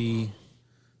properly,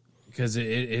 because it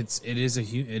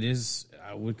is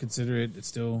I would consider it.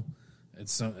 It's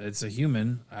a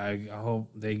human. I hope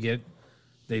they do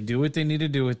what they need to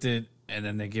do with it, and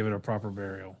then they give it a proper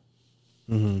burial.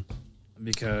 Mm-hmm.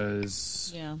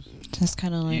 Because just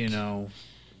kind of like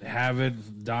have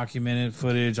it documented,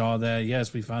 footage, all that.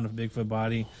 Yes, we found a Bigfoot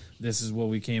body. This is what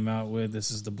we came out with. This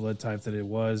is the blood type that it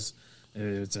was.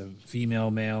 It's a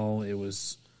female, male. It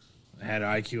had an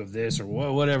IQ of this or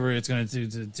whatever it's going to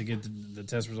do to get the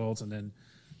test results, and then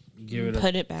give it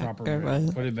put it back, proper burial.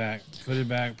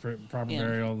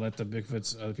 Let the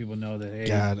Bigfoots, other people know that. Hey,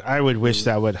 God, I would wish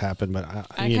that would happen, but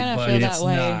I kind of feel that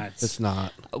way. It's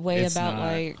not.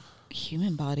 Like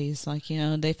human bodies. Like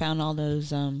they found all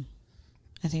those.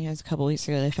 I think it was a couple weeks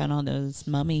ago. They found all those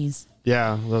mummies.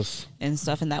 Yeah, those and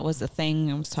stuff, and that was the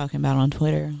thing I was talking about on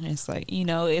Twitter. It's like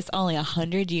it's only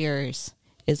 100 years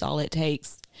is all it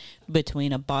takes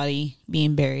between a body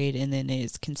being buried and then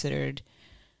it's considered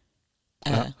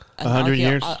 100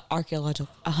 years.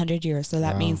 Archaeological 100 years. So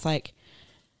that means like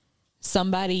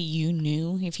somebody you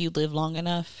knew, if you live long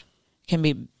enough, can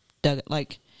be dug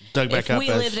back up. If we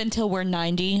lived until we're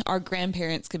 90, our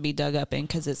grandparents could be dug up in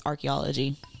because it's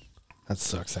archaeology. That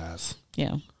sucks ass.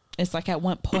 Yeah. It's like at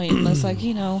one point, it's like,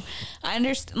 I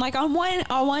understand, like on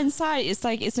one side, it's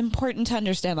like, it's important to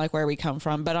understand like where we come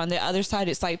from. But on the other side,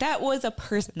 it's like, that was a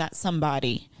person, that's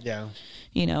somebody. Yeah.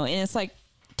 And it's like,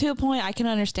 to a point, I can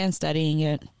understand studying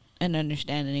it and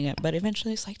understanding it. But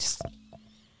eventually it's like, just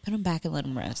put them back and let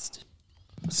them rest.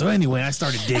 So anyway, I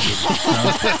started digging.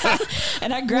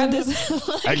 And I grabbed this.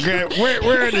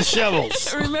 Where are the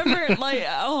shovels? Remember, like,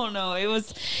 I don't know. It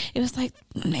was like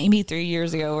maybe 3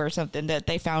 years ago or something that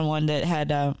they found one that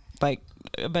had like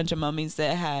a bunch of mummies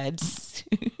that had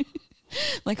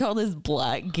like all this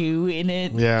black goo in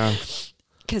it. Yeah.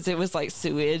 Because it was like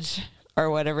sewage or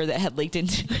whatever that had leaked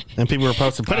into it. And people were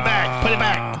posting, put it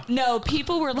back. No,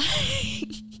 people were like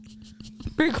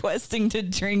requesting to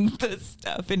drink the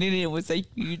stuff, and it was a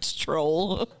huge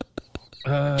troll.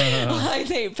 Like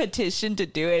they petitioned to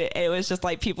do it. It was just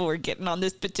like people were getting on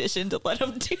this petition to let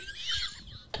them do it.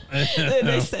 And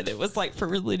they said it was like for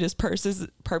religious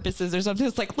purposes or something.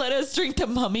 It's like, let us drink the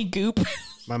mummy goop.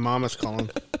 My mom is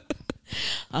calling.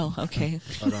 Oh, okay.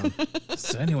 Hold on.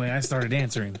 So anyway, I started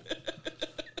answering.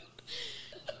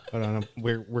 Hold on.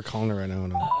 We're calling her right now.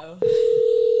 Uh-oh.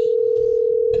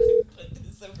 Put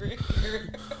this over here.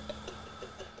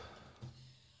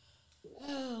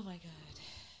 Oh my god.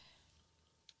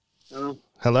 Hello.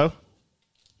 Hello?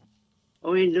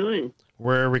 What are you doing?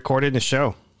 We're recording the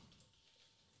show.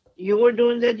 You were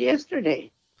doing that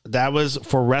yesterday. That was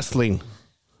for wrestling.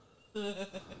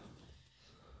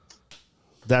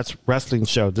 That's wrestling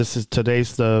show.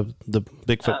 Today's the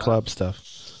Bigfoot Club stuff.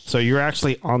 So you're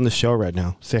actually on the show right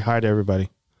now. Say hi to everybody.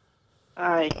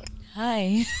 Hi.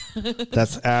 Hi.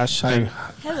 That's Ash. Hi.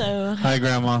 Hello. Hi,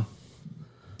 Grandma.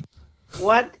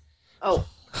 What? Oh.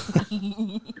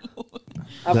 I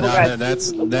forgot.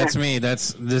 That's me.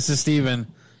 This is Steven.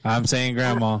 I'm saying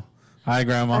Grandma. Hi,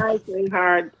 Grandma. Hi,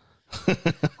 sweetheart.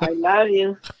 I love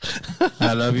you.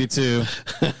 I love you too.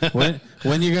 When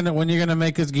you gonna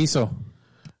make us guiso?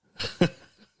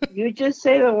 You just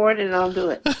say the word and I'll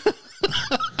do it.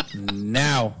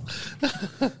 Now.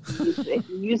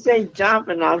 You say jump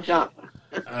and I'll jump.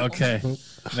 Okay.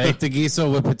 Make the guiso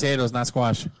with potatoes, not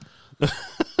squash.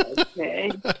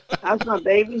 Okay. How's my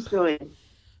babies doing?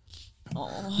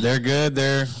 They're good.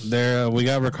 They're. We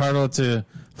got Ricardo to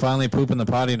finally poop in the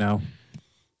potty now.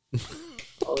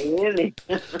 Oh, really?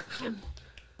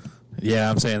 Yeah,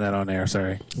 I'm saying that on air.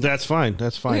 Sorry. That's fine.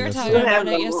 That's fine. We were talking about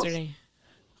it yesterday.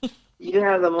 You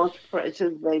have the most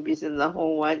precious babies in the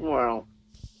whole wide world.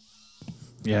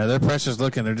 Yeah, they're precious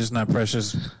looking. They're just not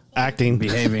precious Acting.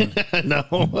 behaving.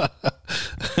 No.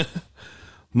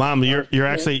 Mom, you're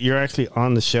actually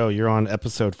on the show. You're on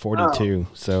episode 42.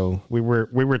 Oh. So we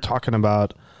were talking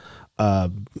about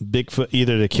Bigfoot,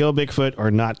 either to kill Bigfoot or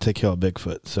not to kill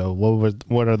Bigfoot. So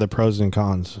what are the pros and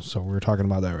cons? So we're talking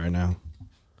about that right now.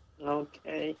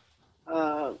 Okay.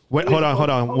 Wait, hold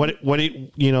on. What do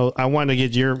you, I want to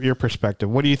get your perspective.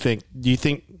 What do you think? Do you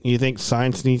think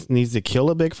science needs to kill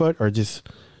a Bigfoot or just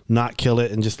not kill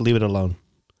it and just leave it alone?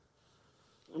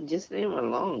 Just leave him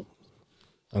alone.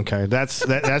 Okay,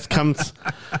 that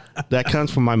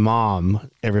comes from my mom.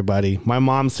 Everybody, my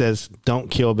mom says don't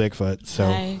kill Bigfoot. So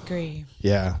I agree.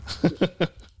 yeah.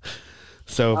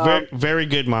 So very very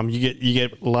good, Mom. You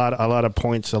get a lot of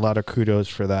points, a lot of kudos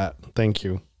for that. Thank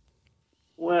you.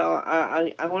 Well,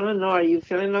 I want to know, are you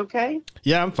feeling okay?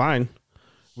 Yeah, I'm fine.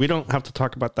 We don't have to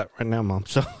talk about that right now, Mom.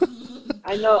 So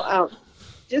I know.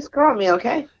 Just call me,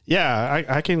 okay? yeah,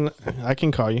 I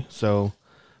can call you. So,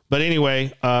 but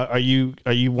anyway, are you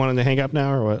wanting to hang up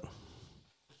now or what?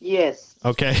 Yes.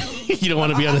 Okay, you don't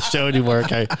want to be on the show anymore.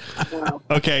 Okay. No.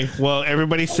 Okay. Well,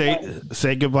 everybody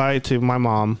say goodbye to my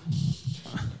mom.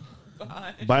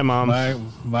 Bye, Mom.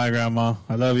 Bye, Grandma.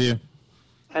 I love you.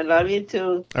 I love you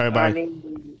too. All right, bye.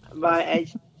 Darling. Bye,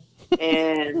 Edge.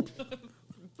 And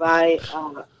bye,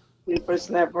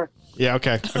 Whippersnapper. Yeah.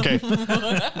 Okay. Okay.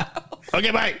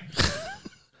 Okay. Bye.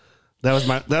 That was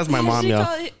my mom. She Yeah.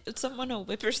 call someone a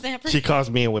whippersnapper. She calls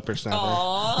me a whippersnapper.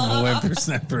 Aww.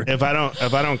 Whippersnapper. If I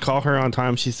don't call her on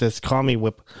time, she says, "Call me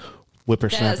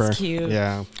whippersnapper." That's cute.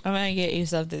 Yeah. I'm gonna get you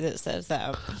something that says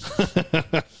that.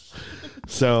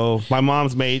 So my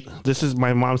mom's mate. This is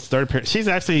my mom's third parent. She's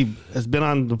actually has been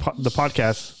on the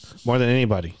podcast more than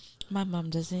anybody. My mom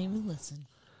doesn't even listen.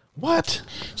 What?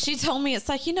 She told me, it's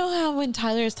like, you know how when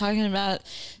Tyler is talking about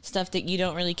stuff that you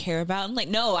don't really care about? I'm like,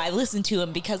 no, I listen to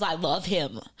him because I love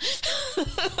him.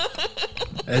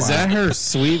 Is that her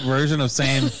sweet version of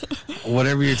saying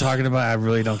whatever you're talking about, I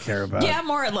really don't care about? Yeah,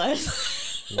 more or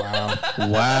less. Wow.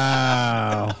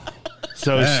 Wow.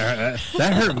 So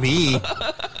That hurt me.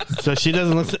 so she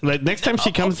doesn't listen. Like next time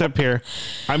she comes up here,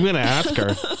 I'm gonna ask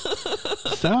her.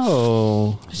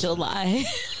 So She'll lie.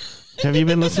 have you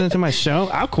been listening to my show?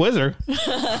 I'll quiz her.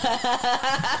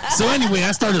 So anyway,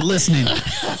 I started listening.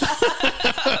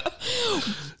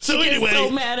 So She anyway, gets so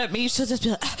mad at me, she'll just be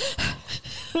like,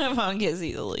 my mom gets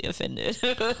easily offended.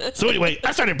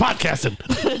 I started podcasting.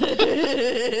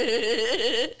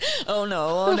 Oh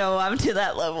no, I'm to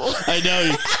that level. I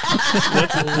know.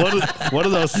 What are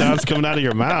those sounds coming out of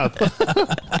your mouth?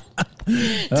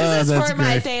 This is that's for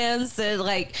my great. fans that,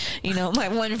 like, you know, my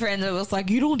one friend that was like,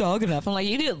 you don't dog enough. I'm like,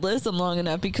 you didn't listen long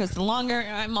enough, because the longer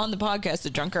I'm on the podcast, the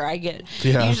drunker I get.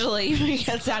 Yeah. Usually,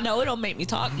 because I know it'll make me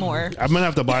talk more. I'm gonna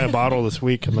have to buy a bottle this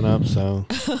week coming up. So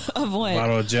Of what?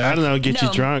 Bottle of I Jack. don't know, get you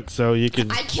No. drunk so you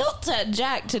can. I killed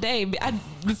Jack today.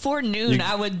 Before noon,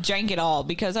 I would drink it all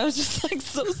because I was just like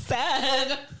so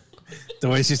sad. The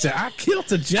way she said, I killed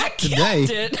the Jack today.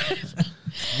 Killed it.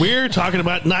 We're talking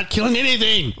about not killing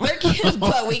anything.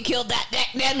 But we killed that Jack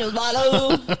Daniels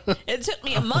bottle. It took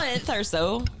me a month or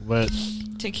so But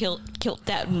to kill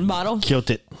that bottle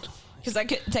killed it. because I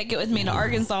couldn't take it with me to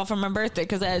Arkansas for my birthday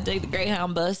because I had to take the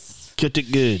Greyhound bus. Killed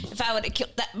it good. If I would have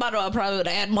killed that bottle, I probably would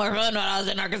have had more fun when I was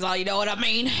in Arkansas. You know what I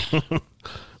mean?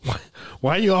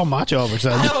 Why are you all macho all of a I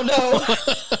sudden? don't know.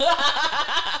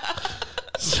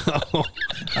 So,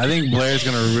 I think Blair's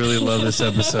going to really love this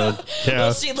episode. yeah,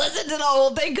 Well, she listened to the whole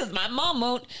thing because my mom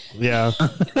won't. yeah.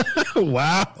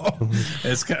 Wow.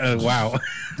 It's kind of, wow.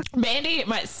 Mandy,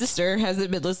 my sister,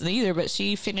 hasn't been listening either, but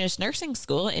she finished nursing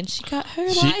school and she got her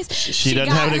She- license. she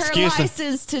doesn't have an excuse. Her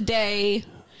license today.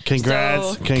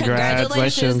 Congrats, So,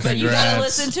 congratulations But you gotta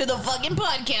Congrats. listen to the fucking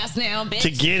podcast now, bitch. to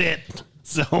get it.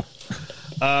 So,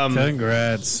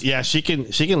 Congrats. yeah, she can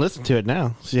listen to it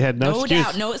now. She had no No excuse.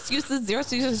 doubt, no excuses, zero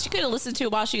excuses. She could have listened to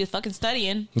it while she was fucking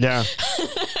studying. Yeah,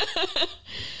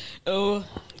 Oh,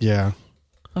 yeah.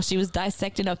 while she was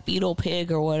dissecting a fetal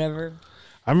pig or whatever.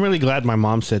 I'm really glad my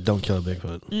mom said don't kill a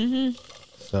Bigfoot. Mm-hmm.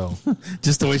 So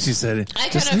Just the way she said it. I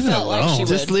Just kind of leave it felt like alone. she would.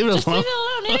 Just leave it Just alone. leave it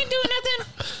alone. It ain't doing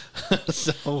nothing.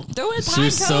 so Throwing She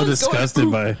was so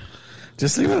disgusted by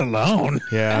just leave it alone. I'm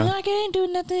yeah. like, it ain't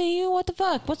doing nothing to you. What the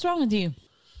fuck? What's wrong with you?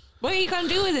 What are you gonna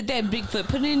do with a dead Bigfoot?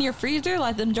 Put it in your freezer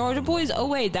like them Georgia boys? Oh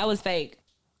wait, that was fake.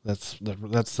 That's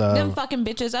Them fucking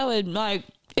bitches. I would like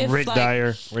if Rick like,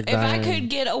 Dyer. if I could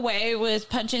get away with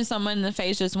punching someone in the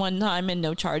face just one time and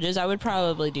no charges, I would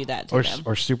probably do that to them.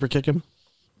 or super kick him.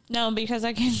 No, because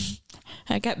I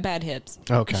got bad hips.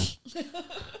 Okay.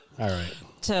 All right.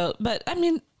 So, but I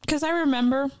mean, because I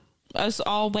remember us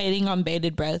all waiting on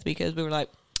bated breath because we were like,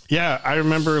 Yeah, I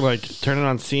remember like turning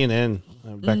on CNN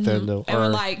back then though. and we're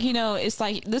like, you know, it's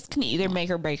like this can either make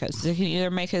or break us. It can either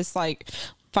make us like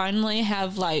finally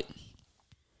have like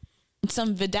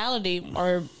some vitality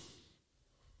or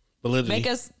validity. make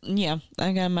us, yeah,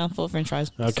 I got a mouthful of french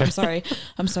fries. So Okay.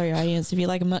 I'm sorry, audience. If you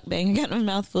like a mukbang, I got a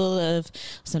mouthful of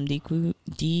some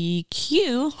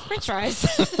DQ french fries.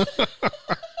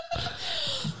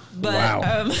 But,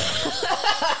 Wow.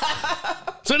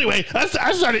 So anyway,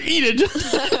 I started eating.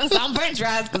 So I'm french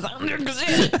fries because I'm drunk as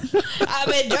shit. I've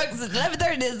been drunk since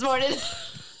 11:30 this morning.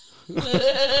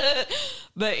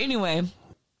 But anyway,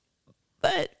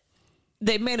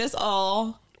 they made us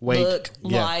all look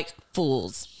like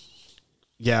fools.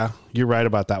 Yeah, you're right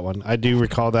about that one. I do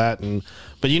recall that,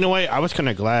 but you know what? I was kind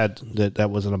of glad that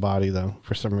wasn't a body though,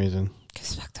 for some reason.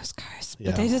 Because fuck those guys.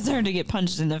 Yeah. But they deserve to get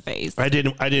punched in the face. I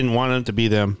didn't want it to be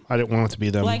them. I didn't want it to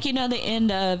be them. Like, the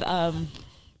end of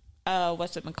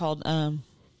what's it called?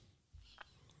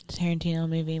 Tarantino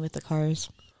movie with the cars.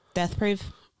 Death Proof.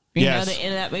 You know the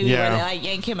end of that movie where they like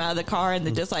yank him out of the car and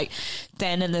they just like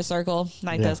stand in the circle.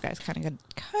 Like those guys kind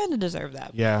of deserve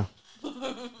that. Yeah.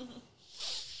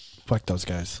 Fuck those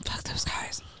guys. Fuck those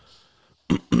guys.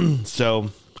 So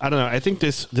I don't know. I think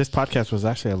this podcast was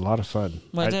actually a lot of fun.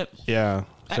 Was it? Yeah.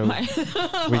 So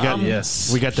we got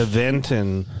Yes. we got the vent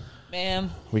and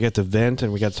Man. we got to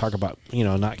talk about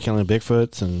not killing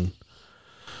Bigfoots, and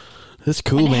it's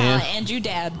cool, And man. how Andrew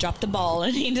Dabb dropped the ball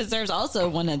and he deserves also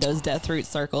one of those death root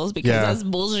circles because that's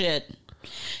bullshit.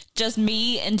 Just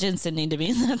me and Jensen need to be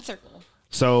in that circle.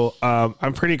 So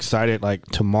I'm pretty excited. Like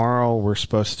tomorrow, we're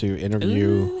supposed to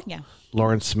interview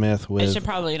Lauren Smith I with. should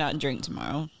probably not drink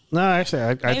tomorrow. No, actually,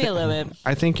 I Maybe a little bit.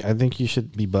 I think you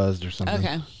should be buzzed or something.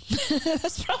 Okay.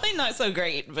 That's probably not so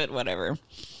great, but whatever.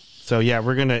 So yeah,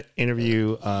 we're gonna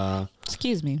interview.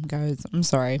 Excuse me, guys. I'm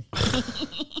sorry.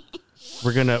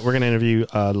 We're gonna interview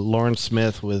Lauren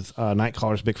Smith with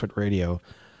Nightcallers Bigfoot Radio.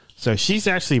 So she's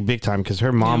actually big time because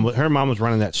her mom was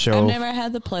running that show. I've never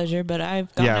had the pleasure, but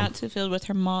I've gone out to the field with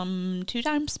her mom 2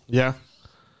 times. Yeah.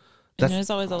 And it was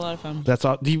always a lot of fun. That's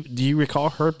all. Do you recall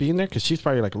her being there? Because she's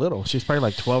probably like little. She's probably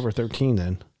like 12 or 13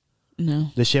 then.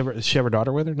 No. Does she have a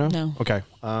daughter with her? No. No. Okay.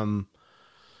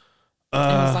 It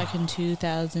was like in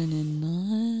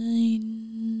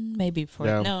 2009, maybe before.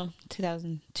 Yeah. No,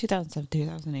 2007,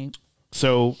 2008.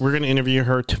 So we're going to interview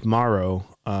her tomorrow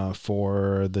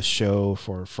for the show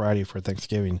for Friday for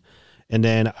Thanksgiving. And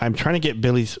then I'm trying to get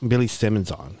Billy Simmons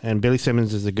on. And Billy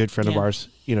Simmons is a good friend of ours.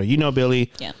 You know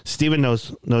Billy. Yeah. Steven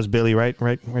knows Billy, right?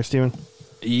 Right, Steven?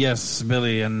 Yes,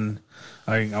 Billy, and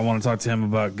I want to talk to him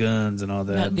about guns and all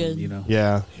that. Not good.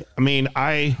 Yeah. I mean,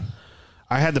 I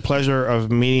had the pleasure of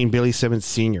meeting Billy Simmons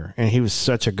Sr., and he was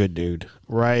such a good dude,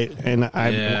 right?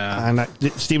 And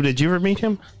Steven, did you ever meet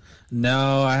him?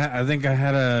 No, I think I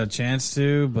had a chance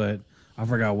to, but I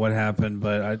forgot what happened.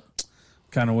 But I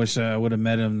kind of wish I would have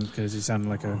met him because he sounded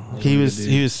like he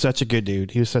was such a good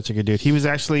dude. He was such a good dude. He was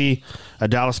actually a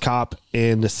Dallas cop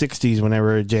in the 60s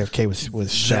whenever JFK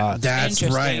was shot. That's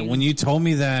right. When you told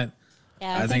me that,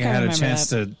 Yeah, I think I had a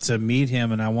chance to meet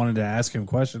him, and I wanted to ask him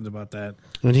questions about that.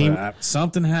 When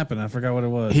something happened. I forgot what it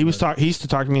was. He used to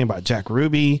talk to me about Jack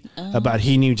Ruby, about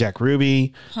he knew Jack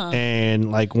Ruby,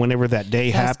 and like whenever that day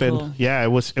happened, cool. yeah, it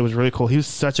was really cool. He was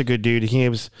such a good dude. He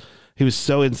was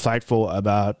so insightful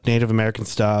about Native American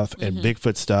stuff and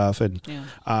Bigfoot stuff, and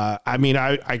I mean,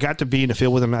 I got to be in the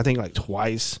field with him I think like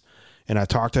twice, and I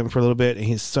talked to him for a little bit, and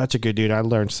he's such a good dude. I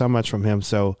learned so much from him.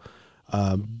 So.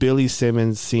 Billy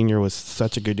Simmons Sr. was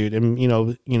such a good dude, and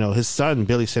his son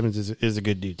Billy Simmons is a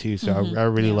good dude too. So I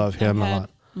really love him a lot.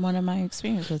 One of my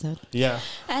experience with it. Yeah,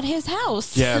 at his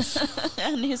house. Yes,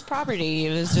 and his property.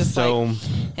 It was just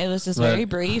it was just very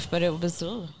brief, but it was.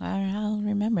 I'll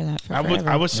remember that forever.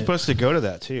 I was supposed to go to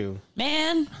that too.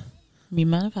 Man, be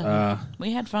motherfucker.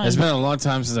 We had fun. It's been a long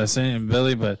time since I've seen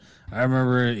Billy, but I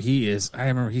remember he's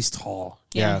tall.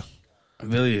 Yeah.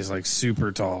 Billy is like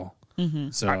super tall.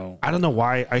 So I don't know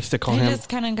why I used to call him. He's just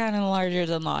kind of larger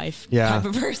than life type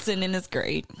of person, and it's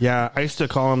great. Yeah, I used to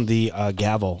call him the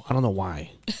gavel. I don't know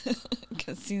why.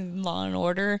 Because he's Law and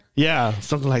Order. Yeah,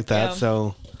 something like that. Yeah.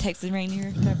 So Texas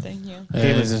Ranger type thing. Yeah.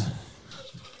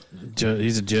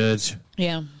 He's a judge.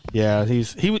 Yeah. Yeah, he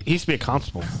used to be a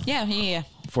constable. Yeah.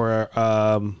 For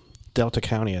Delta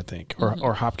County, I think,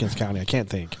 or Hopkins County. I can't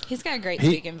think. He's got a great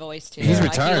speaking voice too. He's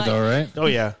retired though, right? Oh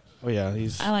yeah.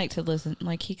 I like to listen.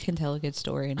 Like he can tell a good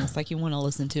story, and it's like you want to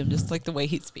listen to him, just like the way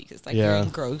he speaks. It's like you're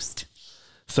engrossed.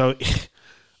 So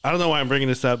I don't know why I'm bringing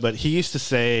this up, but he used to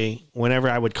say whenever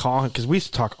I would call him, because we used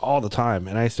to talk all the time,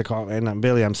 and I used to call him, and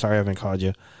Billy, I'm sorry I haven't called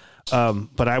you,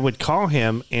 but I would call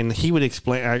him, and he would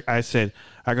explain. I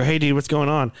go, hey dude, what's going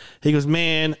on? He goes,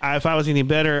 man, if I was any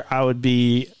better, I would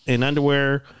be in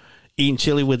underwear, eating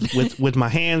chili with my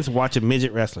hands, watching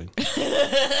midget wrestling.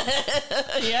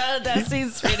 Yeah, that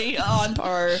seems pretty on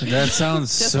par. That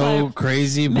sounds so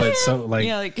crazy, but so like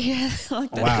like that.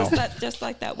 Wow. Just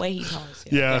like that way he talks.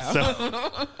 Yeah.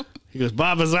 So he goes,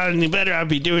 Bob, if I was any better, I'd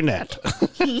be doing that.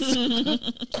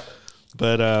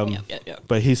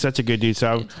 But he's such a good dude.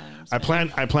 So I plan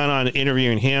on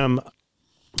interviewing him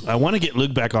I want to get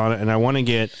Luke back on it, and I want to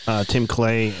get Tim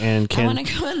Clay and Ken. I want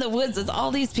to go in the woods with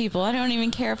all these people. I don't even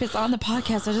care if it's on the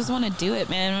podcast. I just want to do it,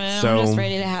 man. So, I'm just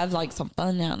ready to have like some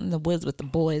fun out in the woods with the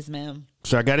boys, man.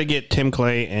 So I got to get Tim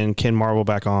Clay and Ken Marvel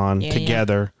back on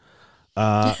together.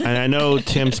 Yeah. And I know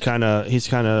Tim's kind of, he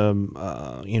doesn't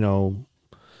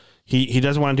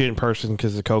want to do it in person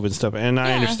because of COVID stuff. And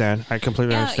I understand. I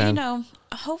completely understand.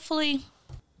 Hopefully.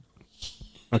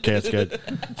 Okay, that's good.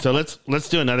 So let's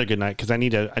do another good night because I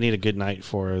need a good night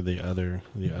for the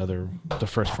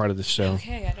first part of the show.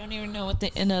 Okay, I don't even know what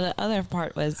the end of the other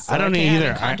part was. So I don't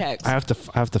either. I have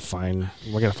to find.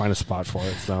 We're gonna find a spot for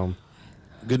it. So,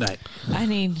 good night. I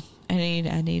need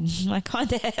my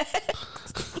contact.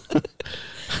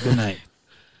 Good night.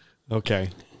 Okay.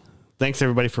 Thanks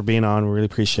everybody for being on. We really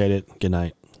appreciate it. Good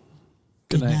night.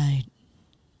 Good night.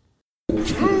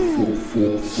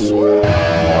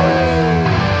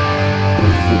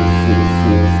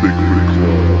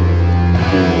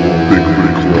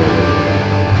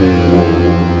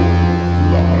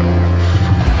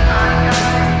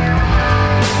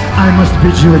 I must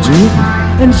bid you adieu,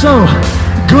 and so,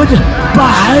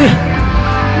 goodbye,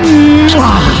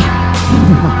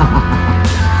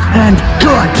 and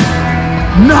good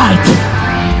night,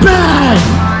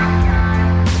 bang!